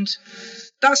 And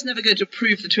that's never going to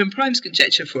prove the twin primes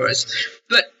conjecture for us.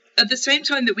 But at the same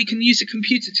time that we can use a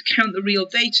computer to count the real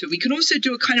data, we can also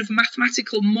do a kind of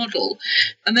mathematical model.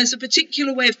 And there's a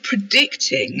particular way of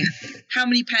predicting how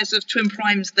many pairs of twin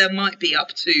primes there might be up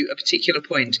to a particular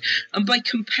point. And by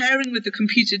comparing with the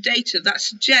computer data, that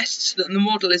suggests that the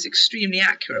model is extremely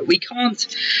accurate. We can't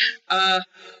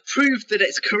prove that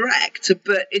it's correct,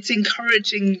 but it's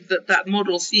encouraging that that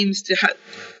model seems to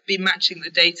be matching the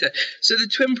data. So the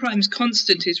twin primes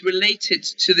constant is related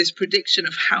to this prediction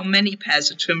of how many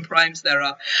pairs of twin primes there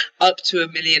are up to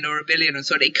 1 million or 1 billion and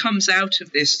so on. It comes out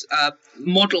of this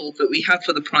model that we have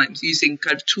for the primes using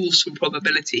kind of tools from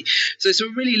probability. So it's a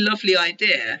really lovely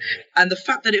idea, and the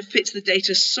fact that it fits the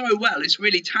data so well is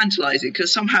really tantalizing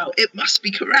because somehow it must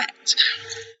be correct.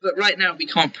 But right now we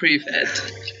can't prove it.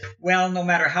 Well, no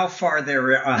matter how far no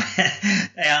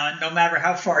matter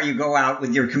how far you go out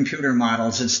with your computer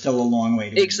models, it's still a long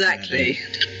way to exactly.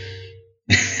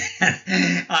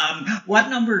 What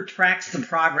number tracks the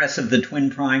progress of the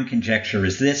twin prime conjecture?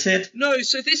 Is this it? No,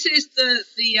 so this is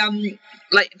the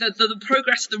like the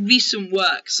progress of the recent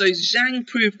work. So Zhang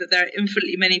proved that there are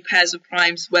infinitely many pairs of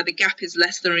primes where the gap is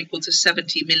less than or equal to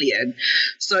 70 million.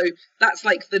 So that's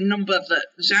like the number that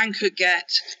Zhang could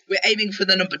get. We're aiming for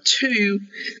the number 2.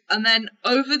 And then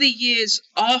over the years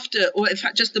after, or in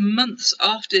fact just the months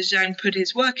after Zhang put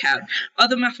his work out,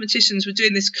 other mathematicians were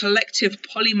doing this collective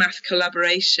polymath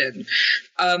collaboration,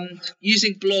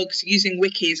 using blogs, using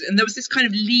wikis. And there was this kind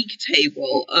of league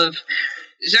table of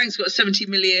Zhang's got 70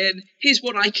 million, here's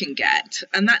what I can get.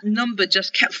 And that number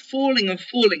just kept falling and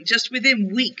falling. Just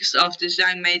within weeks after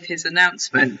Zhang made his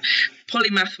announcement,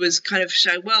 Polymath was kind of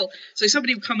showing, well, so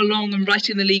somebody would come along and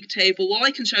write in the league table, well, I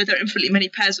can show there are infinitely many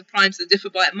pairs of primes that differ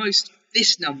by at most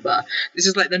this number. This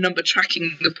is like the number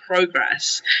tracking the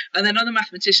progress. And then other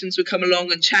mathematicians would come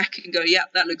along and check and go, yeah,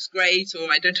 that looks great,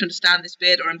 or I don't understand this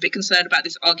bit, or I'm a bit concerned about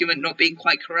this argument not being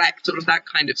quite correct, sort of that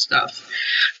kind of stuff.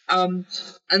 And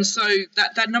so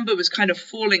that number was kind of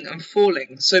falling and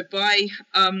falling. So by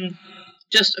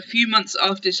just a few months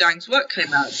after Zhang's work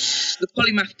came out, the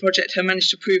Polymath project had managed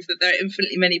to prove that there are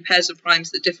infinitely many pairs of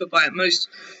primes that differ by at most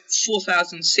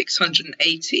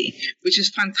 4,680, which is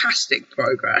fantastic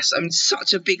progress. I mean,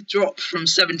 such a big drop from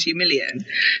 70 million.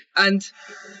 And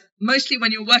mostly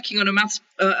when you're working on a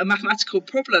mathematical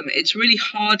problem, it's really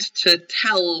hard to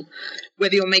tell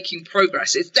whether you're making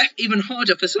progress. It's even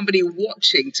harder for somebody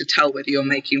watching to tell whether you're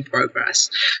making progress.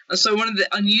 And so one of the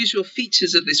unusual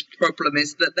features of this problem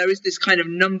is that there is this kind of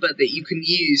number that you can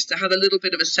use to have a little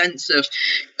bit of a sense of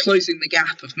closing the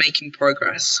gap, of making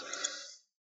progress.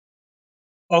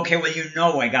 Okay,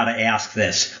 well, I got to ask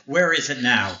this. Where is it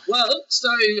now? Well, so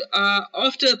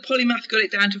after Polymath got it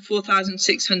down to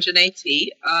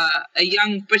 4,680, a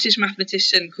young British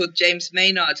mathematician called James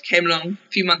Maynard came along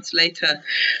a few months later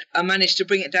and managed to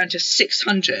bring it down to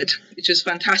 600, which was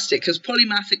fantastic because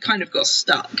Polymath had kind of got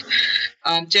stuck.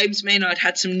 James Maynard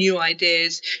had some new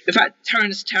ideas. In fact,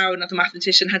 Terence Tao, another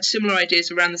mathematician, had similar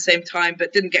ideas around the same time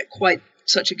but didn't get quite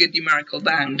such a good numerical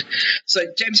bound. So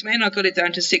James Maynard got it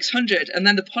down to 600, and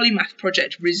then the Polymath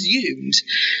project resumed,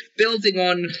 building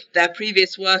on their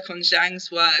previous work on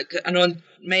Zhang's work and on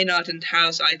Maynard and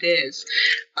Tao's ideas.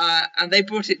 And they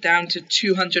brought it down to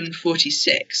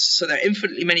 246. So there are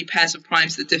infinitely many pairs of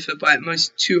primes that differ by at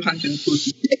most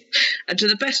 246. And to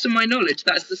the best of my knowledge,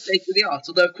 that's the state of the art,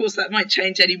 although of course that might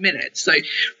change any minute. So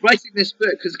writing this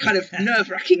book was kind of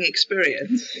nerve-wracking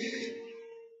experience.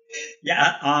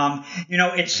 Yeah,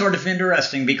 it's sort of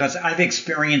interesting because I've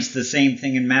experienced the same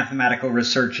thing in mathematical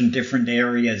research in different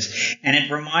areas. And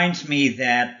it reminds me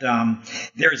that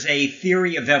there's a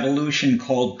theory of evolution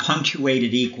called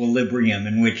punctuated equilibrium,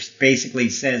 in which basically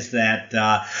says that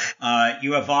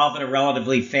you evolve at a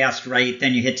relatively fast rate,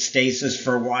 then you hit stasis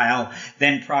for a while,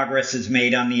 then progress is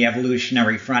made on the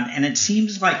evolutionary front. And it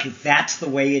seems like that's the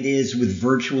way it is with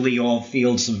virtually all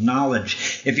fields of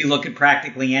knowledge. If you look at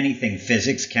practically anything,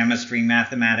 physics, chemistry,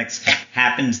 mathematics,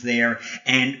 happens there,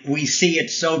 and we see it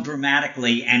so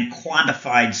dramatically and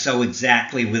quantified so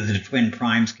exactly with the twin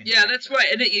primes. Yeah, that's right.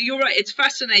 And you're right. It's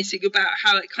fascinating about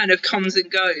how it kind of comes and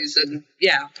goes. And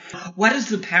yeah. What is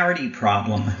the parity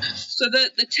problem? So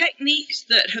the techniques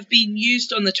that have been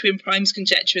used on the twin primes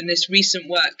conjecture in this recent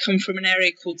work come from an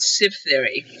area called sieve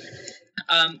theory.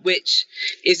 Which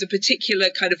is a particular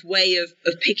kind of way of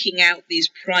picking out these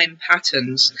prime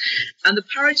patterns. And the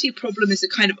parity problem is a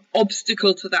kind of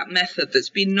obstacle to that method that's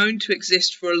been known to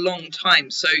exist for a long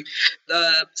time. So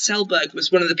Selberg was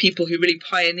one of the people who really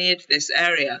pioneered this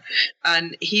area,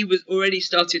 and he was already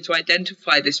started to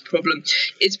identify this problem.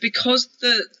 It's because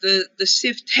the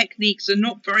sieve techniques are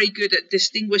not very good at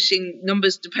distinguishing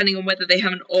numbers depending on whether they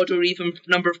have an odd or even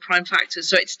number of prime factors.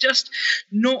 So it's just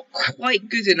not quite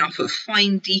good enough of fine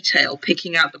detail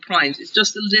picking out the primes. It's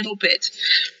just a little bit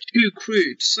too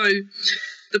crude. So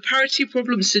the parity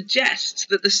problem suggests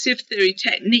that the sieve theory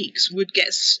techniques would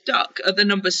get stuck at the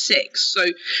number 6. So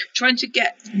trying to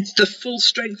get the full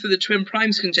strength of the twin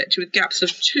primes conjecture with gaps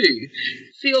of 2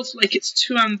 feels like it's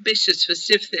too ambitious for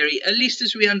sieve theory, at least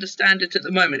as we understand it at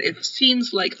the moment. It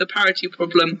seems like the parity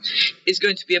problem is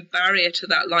going to be a barrier to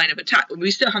that line of attack.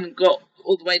 We still haven't got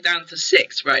all the way down to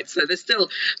 6, right? So there's still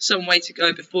some way to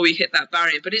go before we hit that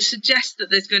barrier. But it suggests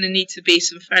that there's going to need to be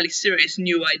some fairly serious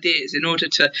new ideas in order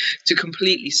to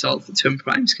completely solve the twin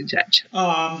primes conjecture.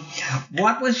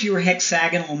 What was your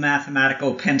hexagonal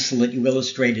mathematical pencil that you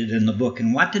illustrated in the book,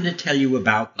 and what did it tell you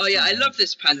about? Oh, yeah, I love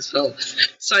this pencil.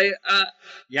 So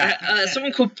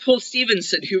someone called Paul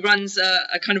Stevenson, who runs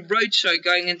a kind of roadshow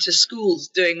going into schools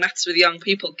doing maths with young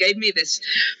people, gave me this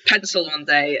pencil one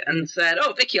day and said,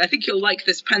 "Oh, Vicky, I think you'll like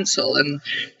this pencil." And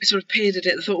I sort of peered at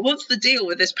it and thought, what's the deal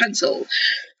with this pencil?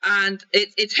 And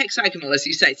it's hexagonal, as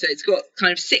you say, so it's got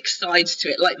kind of 6 sides to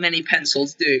it, like many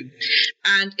pencils do.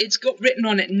 And it's got written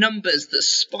on it numbers that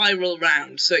spiral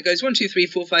round. So it goes 1, 2, 3,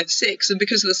 4, 5, 6, and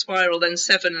because of the spiral, then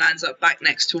 7 lands up back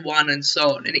next to 1, and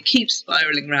so on. And it keeps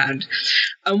spiraling round.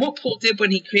 And what Paul did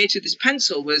when he created this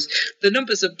pencil was the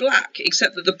numbers are black,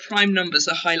 except that the prime numbers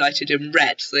are highlighted in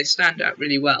red, so they stand out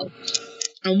really well.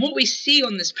 And what we see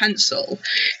on this pencil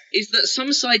is that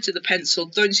some sides of the pencil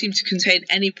don't seem to contain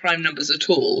any prime numbers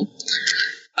at all.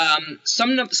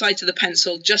 Some sides of the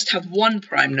pencil just have 1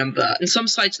 prime number, and some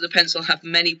sides of the pencil have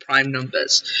many prime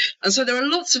numbers. And so there are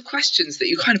lots of questions that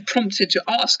you're kind of prompted to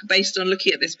ask based on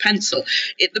looking at this pencil.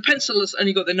 The pencil has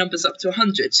only got the numbers up to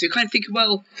 100, so you kind of think,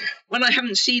 well, when I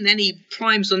haven't seen any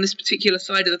primes on this particular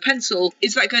side of the pencil,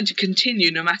 is that going to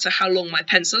continue no matter how long my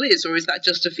pencil is, or is that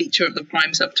just a feature of the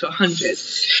primes up to 100?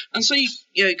 And so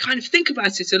you kind of think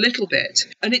about it a little bit,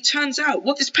 and it turns out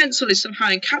what this pencil is somehow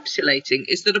encapsulating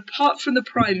is that apart from the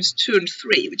primes 2 and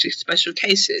 3, which are special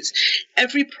cases,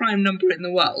 every prime number in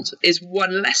the world is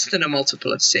 1 less than a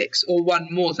multiple of 6 or 1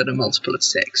 more than a multiple of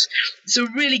 6. It's a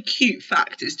really cute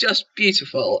fact. It's just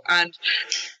beautiful, and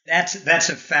that's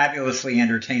a fabulously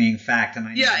entertaining fact. And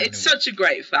it's such a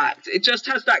great fact. It just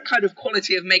has that kind of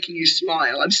quality of making you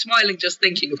smile. I'm smiling just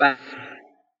thinking about it.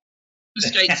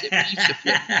 Illustrates it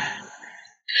beautifully.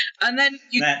 And then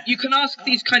you can ask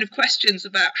these kind of questions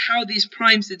about how these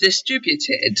primes are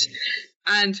distributed,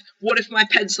 and what if my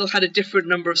pencil had a different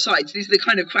number of sides? These are the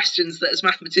kind of questions that as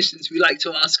mathematicians we like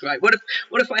to ask, right? What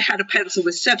if I had a pencil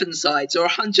with 7 sides, or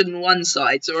 101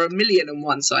 sides, or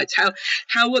 1,000,001 sides?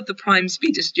 How would the primes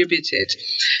be distributed?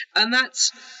 And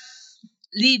that's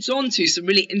leads on to some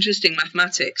really interesting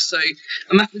mathematics. So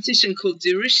a mathematician called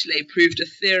Dirichlet proved a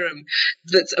theorem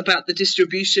that's about the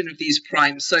distribution of these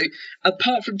primes. So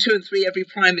apart from 2 and 3, every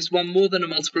prime is 1 more than a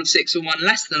multiple of 6 or 1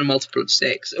 less than a multiple of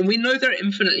 6. And we know there are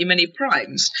infinitely many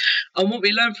primes. And what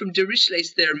we learn from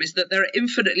Dirichlet's theorem is that there are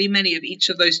infinitely many of each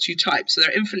of those 2 types. So there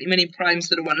are infinitely many primes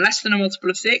that are 1 less than a multiple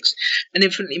of 6, and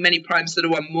infinitely many primes that are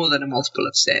 1 more than a multiple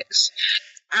of 6.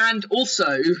 And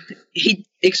also, he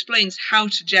explains how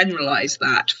to generalize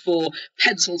that for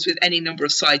pencils with any number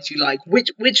of sides you like.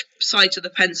 Which sides of the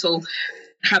pencil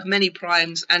have many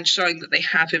primes, and showing that they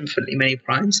have infinitely many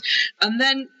primes. And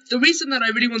then the reason that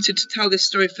I really wanted to tell this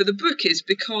story for the book is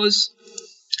because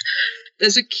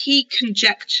there's a key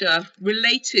conjecture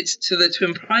related to the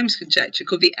twin primes conjecture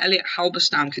called the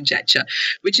Elliott-Halberstam conjecture,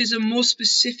 which is a more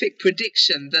specific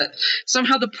prediction that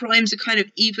somehow the primes are kind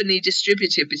of evenly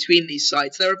distributed between these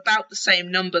sides. They're about the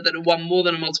same number that are 1 more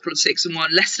than a multiple of 6 and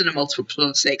 1 less than a multiple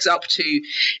of 6 up to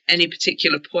any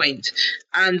particular point,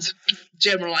 and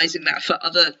generalizing that for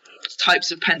other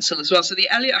types of pencil as well. So the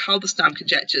Elliott-Halberstam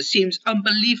conjecture seems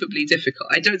unbelievably difficult.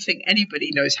 I don't think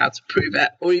anybody knows how to prove it,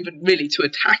 or even really to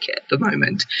attack it at the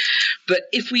moment. But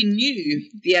if we knew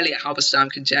the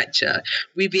Elliott-Halberstam conjecture,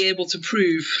 we'd be able to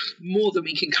prove more than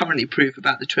we can currently prove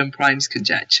about the twin primes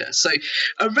conjecture. So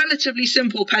a relatively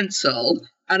simple pencil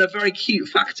and a very cute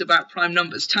fact about prime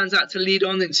numbers turns out to lead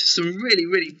on into some really,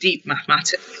 really deep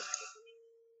mathematics.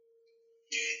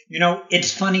 You know,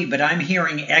 it's funny, but I'm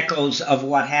hearing echoes of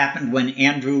what happened when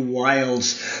Andrew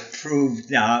Wiles proved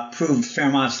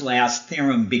Fermat's last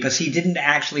theorem, because he didn't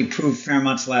actually prove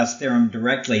Fermat's last theorem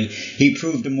directly. He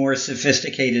proved a more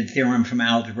sophisticated theorem from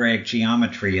algebraic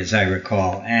geometry, as I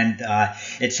recall. And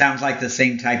it sounds like the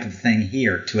same type of thing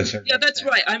here to a certain extent. That's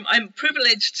right. I'm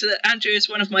privileged that Andrew is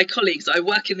one of my colleagues. I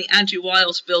work in the Andrew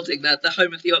Wiles building, the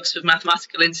home of the Oxford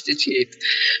Mathematical Institute.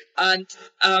 And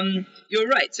you're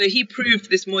right. So he proved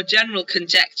this more general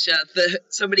conjecture that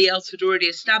somebody else had already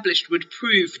established would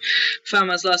prove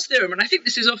Fermat's last theorem. And I think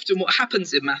this is often what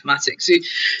happens in mathematics.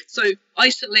 So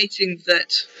isolating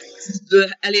that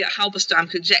the Elliott-Halberstam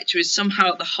conjecture is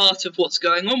somehow at the heart of what's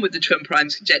going on with the twin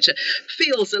primes conjecture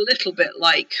feels a little bit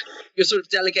like you're sort of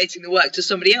delegating the work to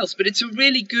somebody else. But it's a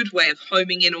really good way of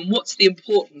homing in on what's the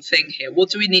important thing here.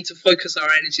 What do we need to focus our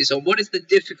energies on? What is the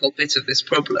difficult bit of this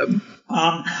problem?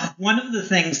 One of the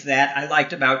things that I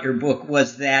liked about your book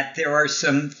was that there are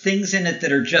some things in it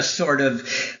that are just sort of,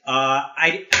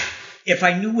 if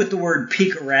I knew what the word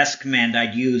picaresque meant,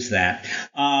 I'd use that.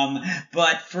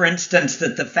 But for instance,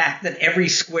 that the fact that every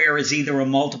square is either a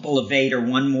multiple of 8 or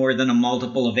 1 more than a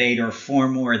multiple of 8 or 4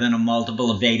 more than a multiple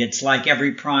of 8. It's like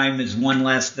every prime is 1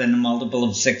 less than a multiple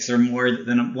of 6 or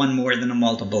 1 more than a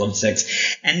multiple of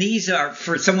 6. And these are,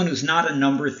 for someone who's not a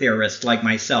number theorist like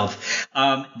myself,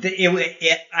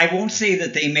 I won't say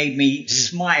that they made me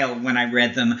smile when I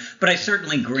read them, but I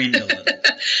certainly grinned a little.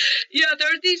 Yeah, there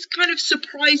are these kind of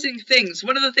surprising things.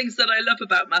 One of the things that I love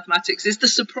about mathematics is the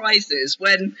surprises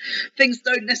when things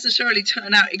don't necessarily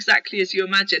turn out exactly as you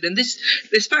imagine. And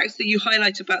this fact that you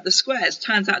highlight about the squares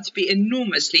turns out to be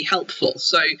enormously helpful.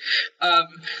 So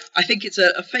I think it's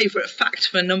a favourite fact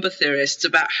for number theorists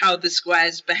about how the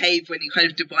squares behave when you kind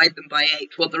of divide them by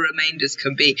 8, what the remainders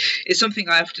can be. It's something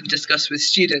I often discuss with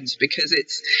students because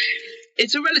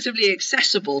it's a relatively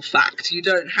accessible fact. You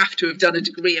don't have to have done a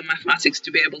degree in mathematics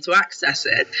to be able to access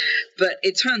it, but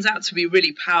it turns out to be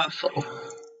really powerful.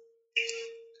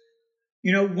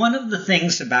 You know, one of the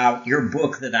things about your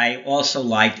book that I also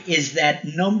liked is that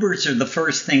numbers are the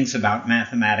first things about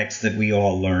mathematics that we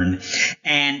all learn.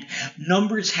 And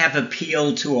numbers have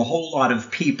appealed to a whole lot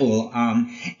of people.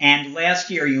 And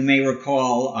last year, you may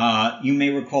recall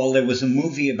there was a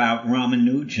movie about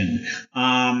Ramanujan.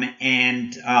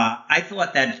 And I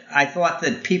thought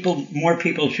that more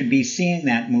people should be seeing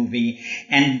that movie.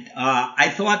 And I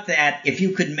thought that if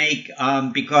you could make,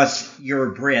 because you're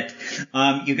a Brit,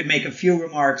 you could make a few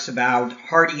remarks about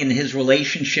Hardy and his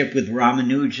relationship with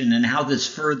Ramanujan and how this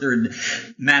furthered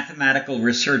mathematical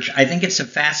research. I think it's a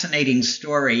fascinating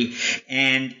story,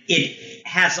 and it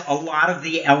has a lot of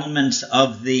the elements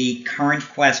of the current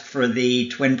quest for the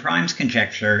twin primes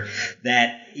conjecture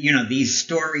that, you know, these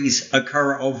stories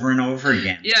occur over and over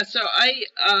again. Yeah, so I,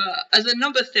 as a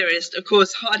number theorist, of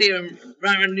course, Hardy and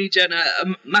Ramanujan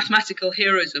are mathematical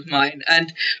heroes of mine,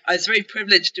 and I was very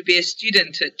privileged to be a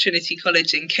student at Trinity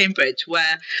College in Cambridge,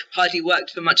 where Hardy worked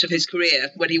for much of his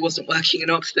career when he wasn't working in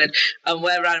Oxford, and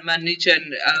where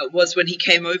Ramanujan was when he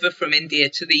came over from India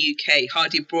to the UK.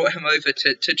 Hardy brought him over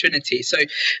to Trinity. So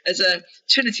as a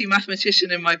Trinity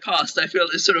mathematician in my past, I feel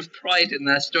this sort of pride in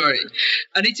their story.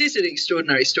 And it is an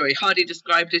extraordinary story. Hardy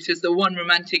described it as the one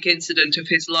romantic incident of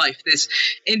his life, this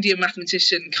Indian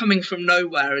mathematician coming from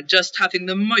nowhere and just having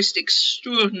the most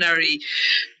extraordinary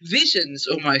visions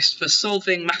almost for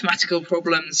solving mathematical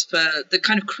problems, for the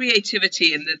kind of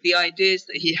creativity and the ideas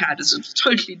that he had as a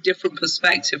totally different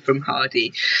perspective from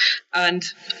Hardy. And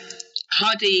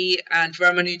Hardy and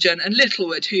Ramanujan and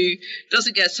Littlewood, who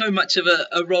doesn't get so much of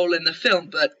a role in the film,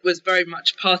 but was very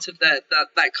much part of that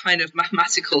kind of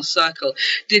mathematical circle,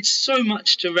 did so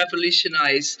much to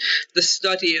revolutionize the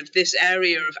study of this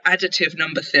area of additive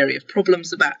number theory, of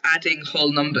problems about adding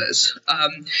whole numbers.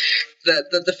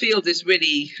 The field is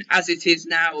really as it is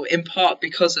now in part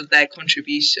because of their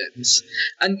contributions.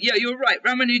 And yeah, you're right,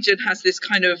 Ramanujan has this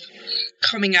kind of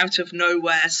coming out of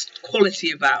nowhere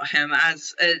quality about him,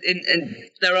 as and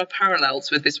there are parallels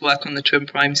with his work on the twin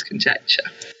primes conjecture.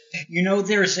 You know,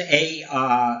 there's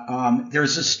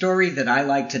a story that I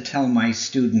like to tell my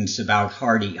students about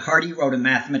Hardy. Hardy wrote a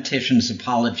mathematician's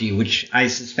apology, which I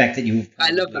suspect that you've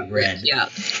probably read. Yeah.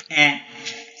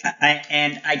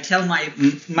 And I tell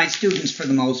my students, for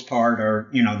the most part, are,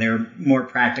 you know, they're more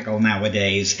practical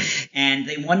nowadays, and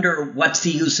they wonder what's the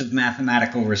use of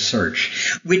mathematical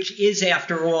research, which is,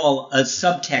 after all, a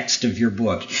subtext of your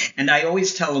book. And I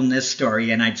always tell them this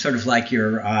story, and I'd sort of like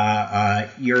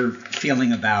your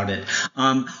feeling about it.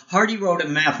 Hardy wrote a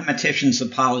mathematician's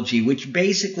apology, which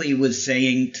basically was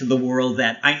saying to the world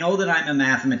that I know that I'm a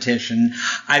mathematician.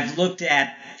 I've looked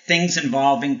at things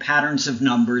involving patterns of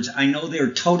numbers. I know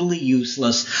they're totally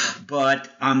useless, but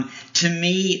to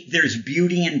me, there's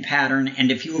beauty in pattern.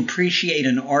 And if you appreciate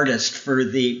an artist for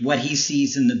what he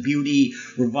sees in the beauty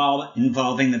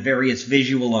involving the various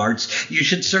visual arts, you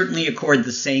should certainly accord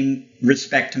the same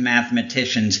respect to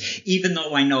mathematicians, even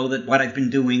though I know that what I've been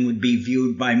doing would be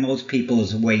viewed by most people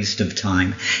as a waste of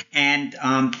time. And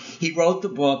he wrote the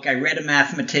book. I read A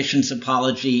Mathematician's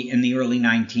Apology in the early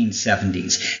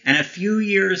 1970s. And a few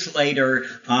years later,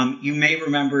 you may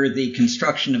remember the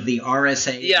construction of the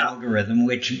RSA algorithm,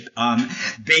 which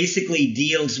basically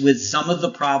deals with some of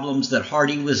the problems that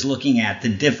Hardy was looking at, the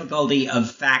difficulty of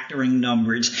factoring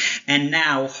numbers. And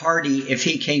now Hardy, if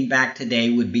he came back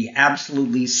today, would be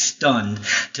absolutely stunned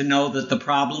to know that the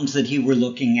problems that he were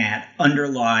looking at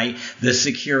underlie the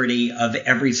security of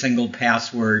every single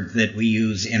password that we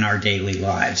use in our daily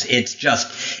lives.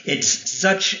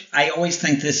 I always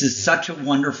think this is such a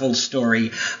wonderful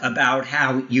story about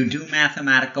how you do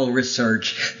mathematical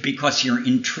research because you're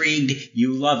intrigued,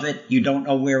 you love it, you don't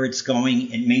know where it's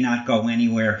going, it may not go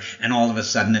anywhere, and all of a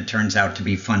sudden it turns out to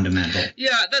be fundamental.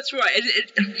 Yeah, that's right.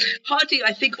 Hardy,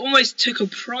 I think, almost took a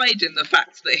pride in the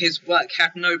fact that his work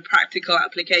had no practical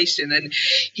application, and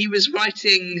he was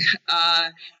writing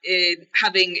in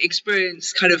having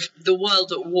experienced kind of the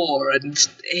world at war, and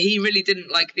he really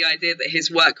didn't like the idea that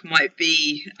his work might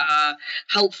be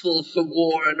helpful for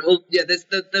war, and all. Yeah,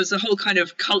 there's a whole kind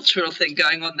of cultural thing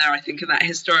going on there, I think, in that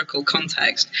historical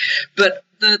context. But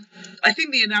I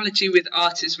think the analogy with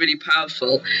art is really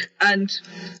powerful, and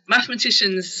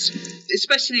mathematicians,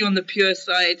 especially on the pure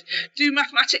side, do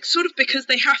mathematics sort of because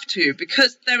they have to,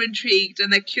 because they're intrigued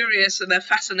and they're curious and they're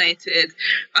fascinated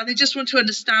and they just want to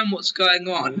understand what's going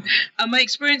on. And my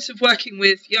experience of working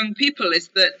with young people is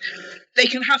that they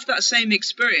can have that same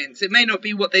experience. It may not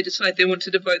be what they decide they want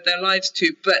to devote their lives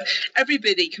to, but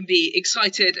everybody can be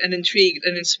excited and intrigued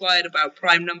and inspired about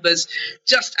prime numbers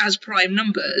just as prime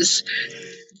numbers.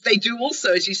 They do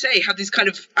also, as you say, have these kind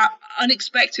of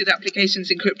unexpected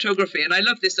applications in cryptography. And I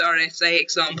love this RSA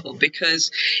example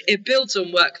because it builds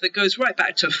on work that goes right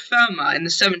back to Fermat in the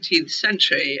 17th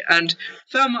century. And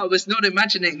Fermat was not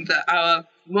imagining that our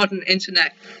modern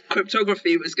internet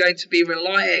cryptography was going to be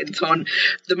reliant on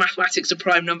the mathematics of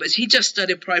prime numbers. He just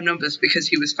studied prime numbers because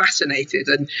he was fascinated,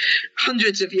 and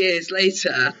hundreds of years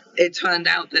later it turned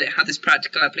out that it had this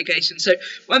practical application. So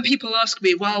when people ask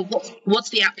me, well, what's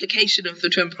the application of the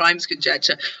twin primes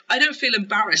conjecture, I don't feel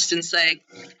embarrassed in saying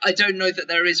I don't know that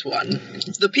there is one.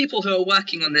 The people who are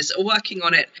working on this are working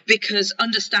on it because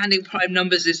understanding prime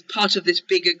numbers is part of this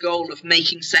bigger goal of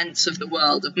making sense of the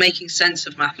world, of making sense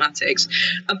of mathematics.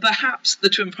 And perhaps the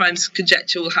twin primes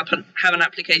conjecture will have an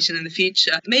application in the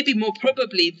future. Maybe more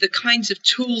probably the kinds of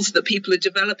tools that people are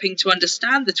developing to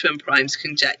understand the twin primes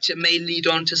conjecture may lead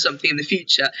on to something in the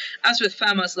future. As with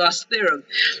Fermat's last theorem,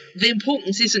 the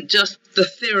importance isn't just the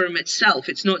theorem itself.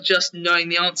 It's not just knowing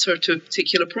the answer to a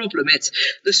particular problem. It's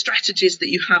the strategies that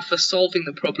you have for solving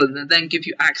the problem that then give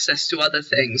you access to other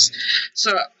things.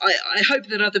 So I hope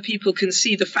that other people can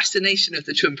see the fascination of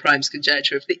the twin primes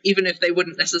conjecture, even if they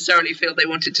wouldn't necessarily feel they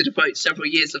wanted to devote several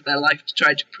years of their life to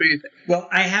try to prove it. Well,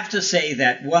 I have to say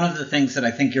that one of the things that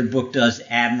I think your book does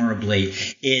admirably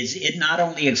is it not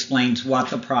only explains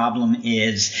what the problem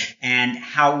is and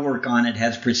how work on it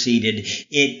has proceeded,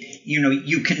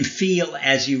 you can feel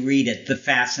as you read it the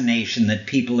fascination that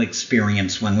people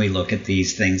experience when we look at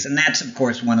these things. And that's, of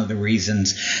course, one of the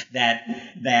reasons that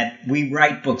we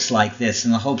write books like this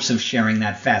in the hopes of sharing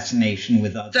that fascination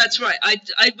with others. That's right.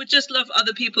 I would just love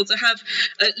other people to have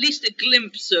at least a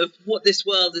glimpse of what this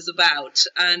world is about.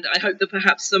 And I hope that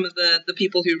perhaps some of the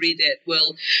people who read it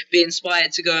will be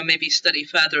inspired to go and maybe study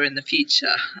further in the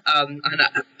future. And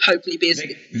hopefully be as...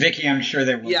 Vicky, I'm sure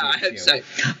there will be. Yeah, I hope so.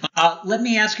 Let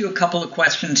me ask you a couple of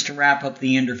questions to wrap up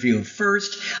the interview.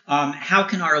 First, how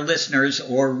can our listeners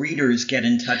or readers get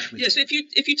in touch with you? Yes,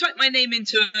 if you type my name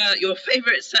into your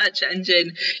favorite search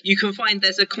engine, you can find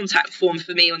there's a contact form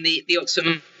for me on the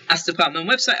Oxford Maths Department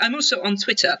website. I'm also on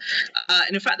Twitter.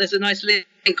 And in fact, there's a nice link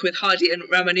with Hardy and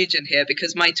Ramanujan here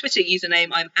because my Twitter username,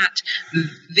 I'm at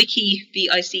Vicky,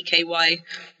 V-I-C-K-Y,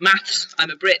 Maths, I'm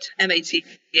a Brit,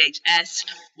 M-A-T-H-S,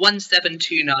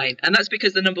 1729. And that's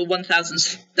because the number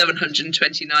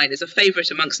 1729 is a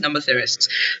favourite amongst number theorists.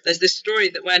 There's this story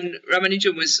that when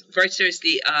Ramanujan was very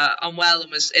seriously unwell and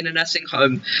was in a nursing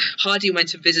home, Hardy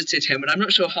went and visited him. And I'm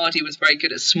not sure Hardy was very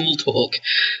good at small talk.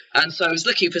 And so I was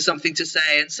looking for something to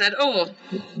say and said, oh,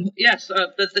 yes,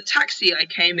 the taxi I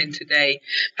came in today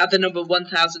had the number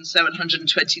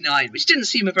 1729, which didn't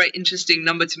seem a very interesting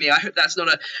number to me. I hope that's not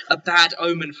a bad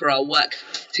omen for our work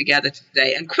together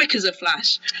today. And quick as a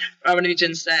flash,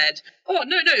 Ramanujan said, oh,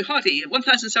 no, Hardy,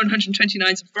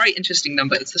 1729 is a very interesting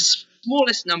number. It's the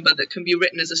smallest number that can be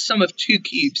written as a sum of two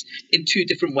cubes in two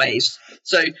different ways.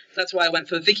 So that's why I went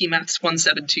for Vicky Maths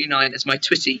 1729 as my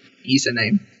Twitter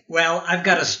username. Well, I've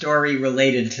got a story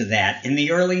related to that. In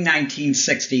the early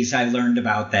 1960s, I learned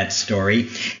about that story,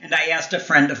 and I asked a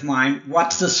friend of mine,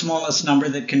 what's the smallest number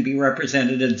that can be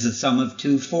represented as the sum of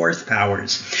two fourth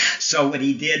powers? So what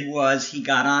he did was he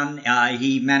got on,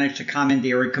 he managed to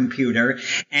commandeer a computer,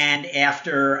 and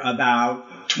after about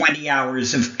 20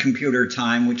 hours of computer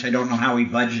time, which I don't know how he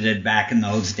budgeted back in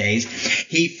those days,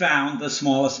 he found the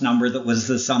smallest number that was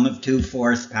the sum of two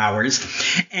fourth powers.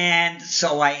 And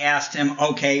so I asked him,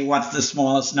 okay, what's the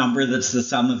smallest number that's the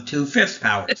sum of two fifth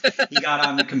powers? He got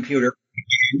on the computer,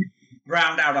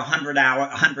 ground out 100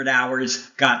 hours,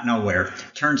 got nowhere.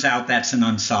 Turns out that's an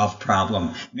unsolved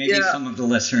problem. Maybe some of the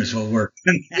listeners will work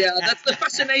on that. Yeah, that's the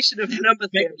fascination of number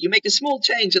theory. You make a small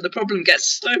change and the problem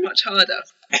gets so much harder.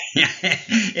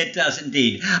 It does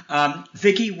indeed.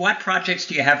 Vicky, what projects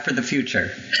do you have for the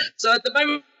future? So at the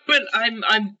moment, I'm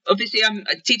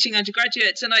teaching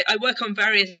undergraduates, and I work on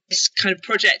various kind of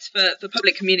projects for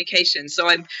public communication. So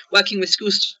I'm working with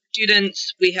school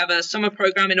students. We have a summer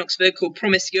program in Oxford called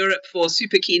Promise Europe for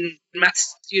super keen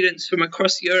maths students from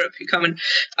across Europe who come and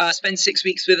spend 6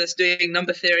 weeks with us doing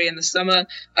number theory in the summer.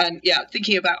 And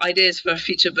thinking about ideas for a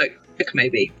future book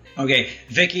maybe. Okay,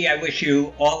 Vicky, I wish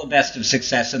you all the best of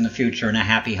success in the future and a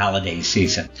happy holiday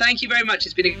season. Thank you very much.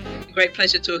 It's been a great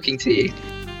pleasure talking to you.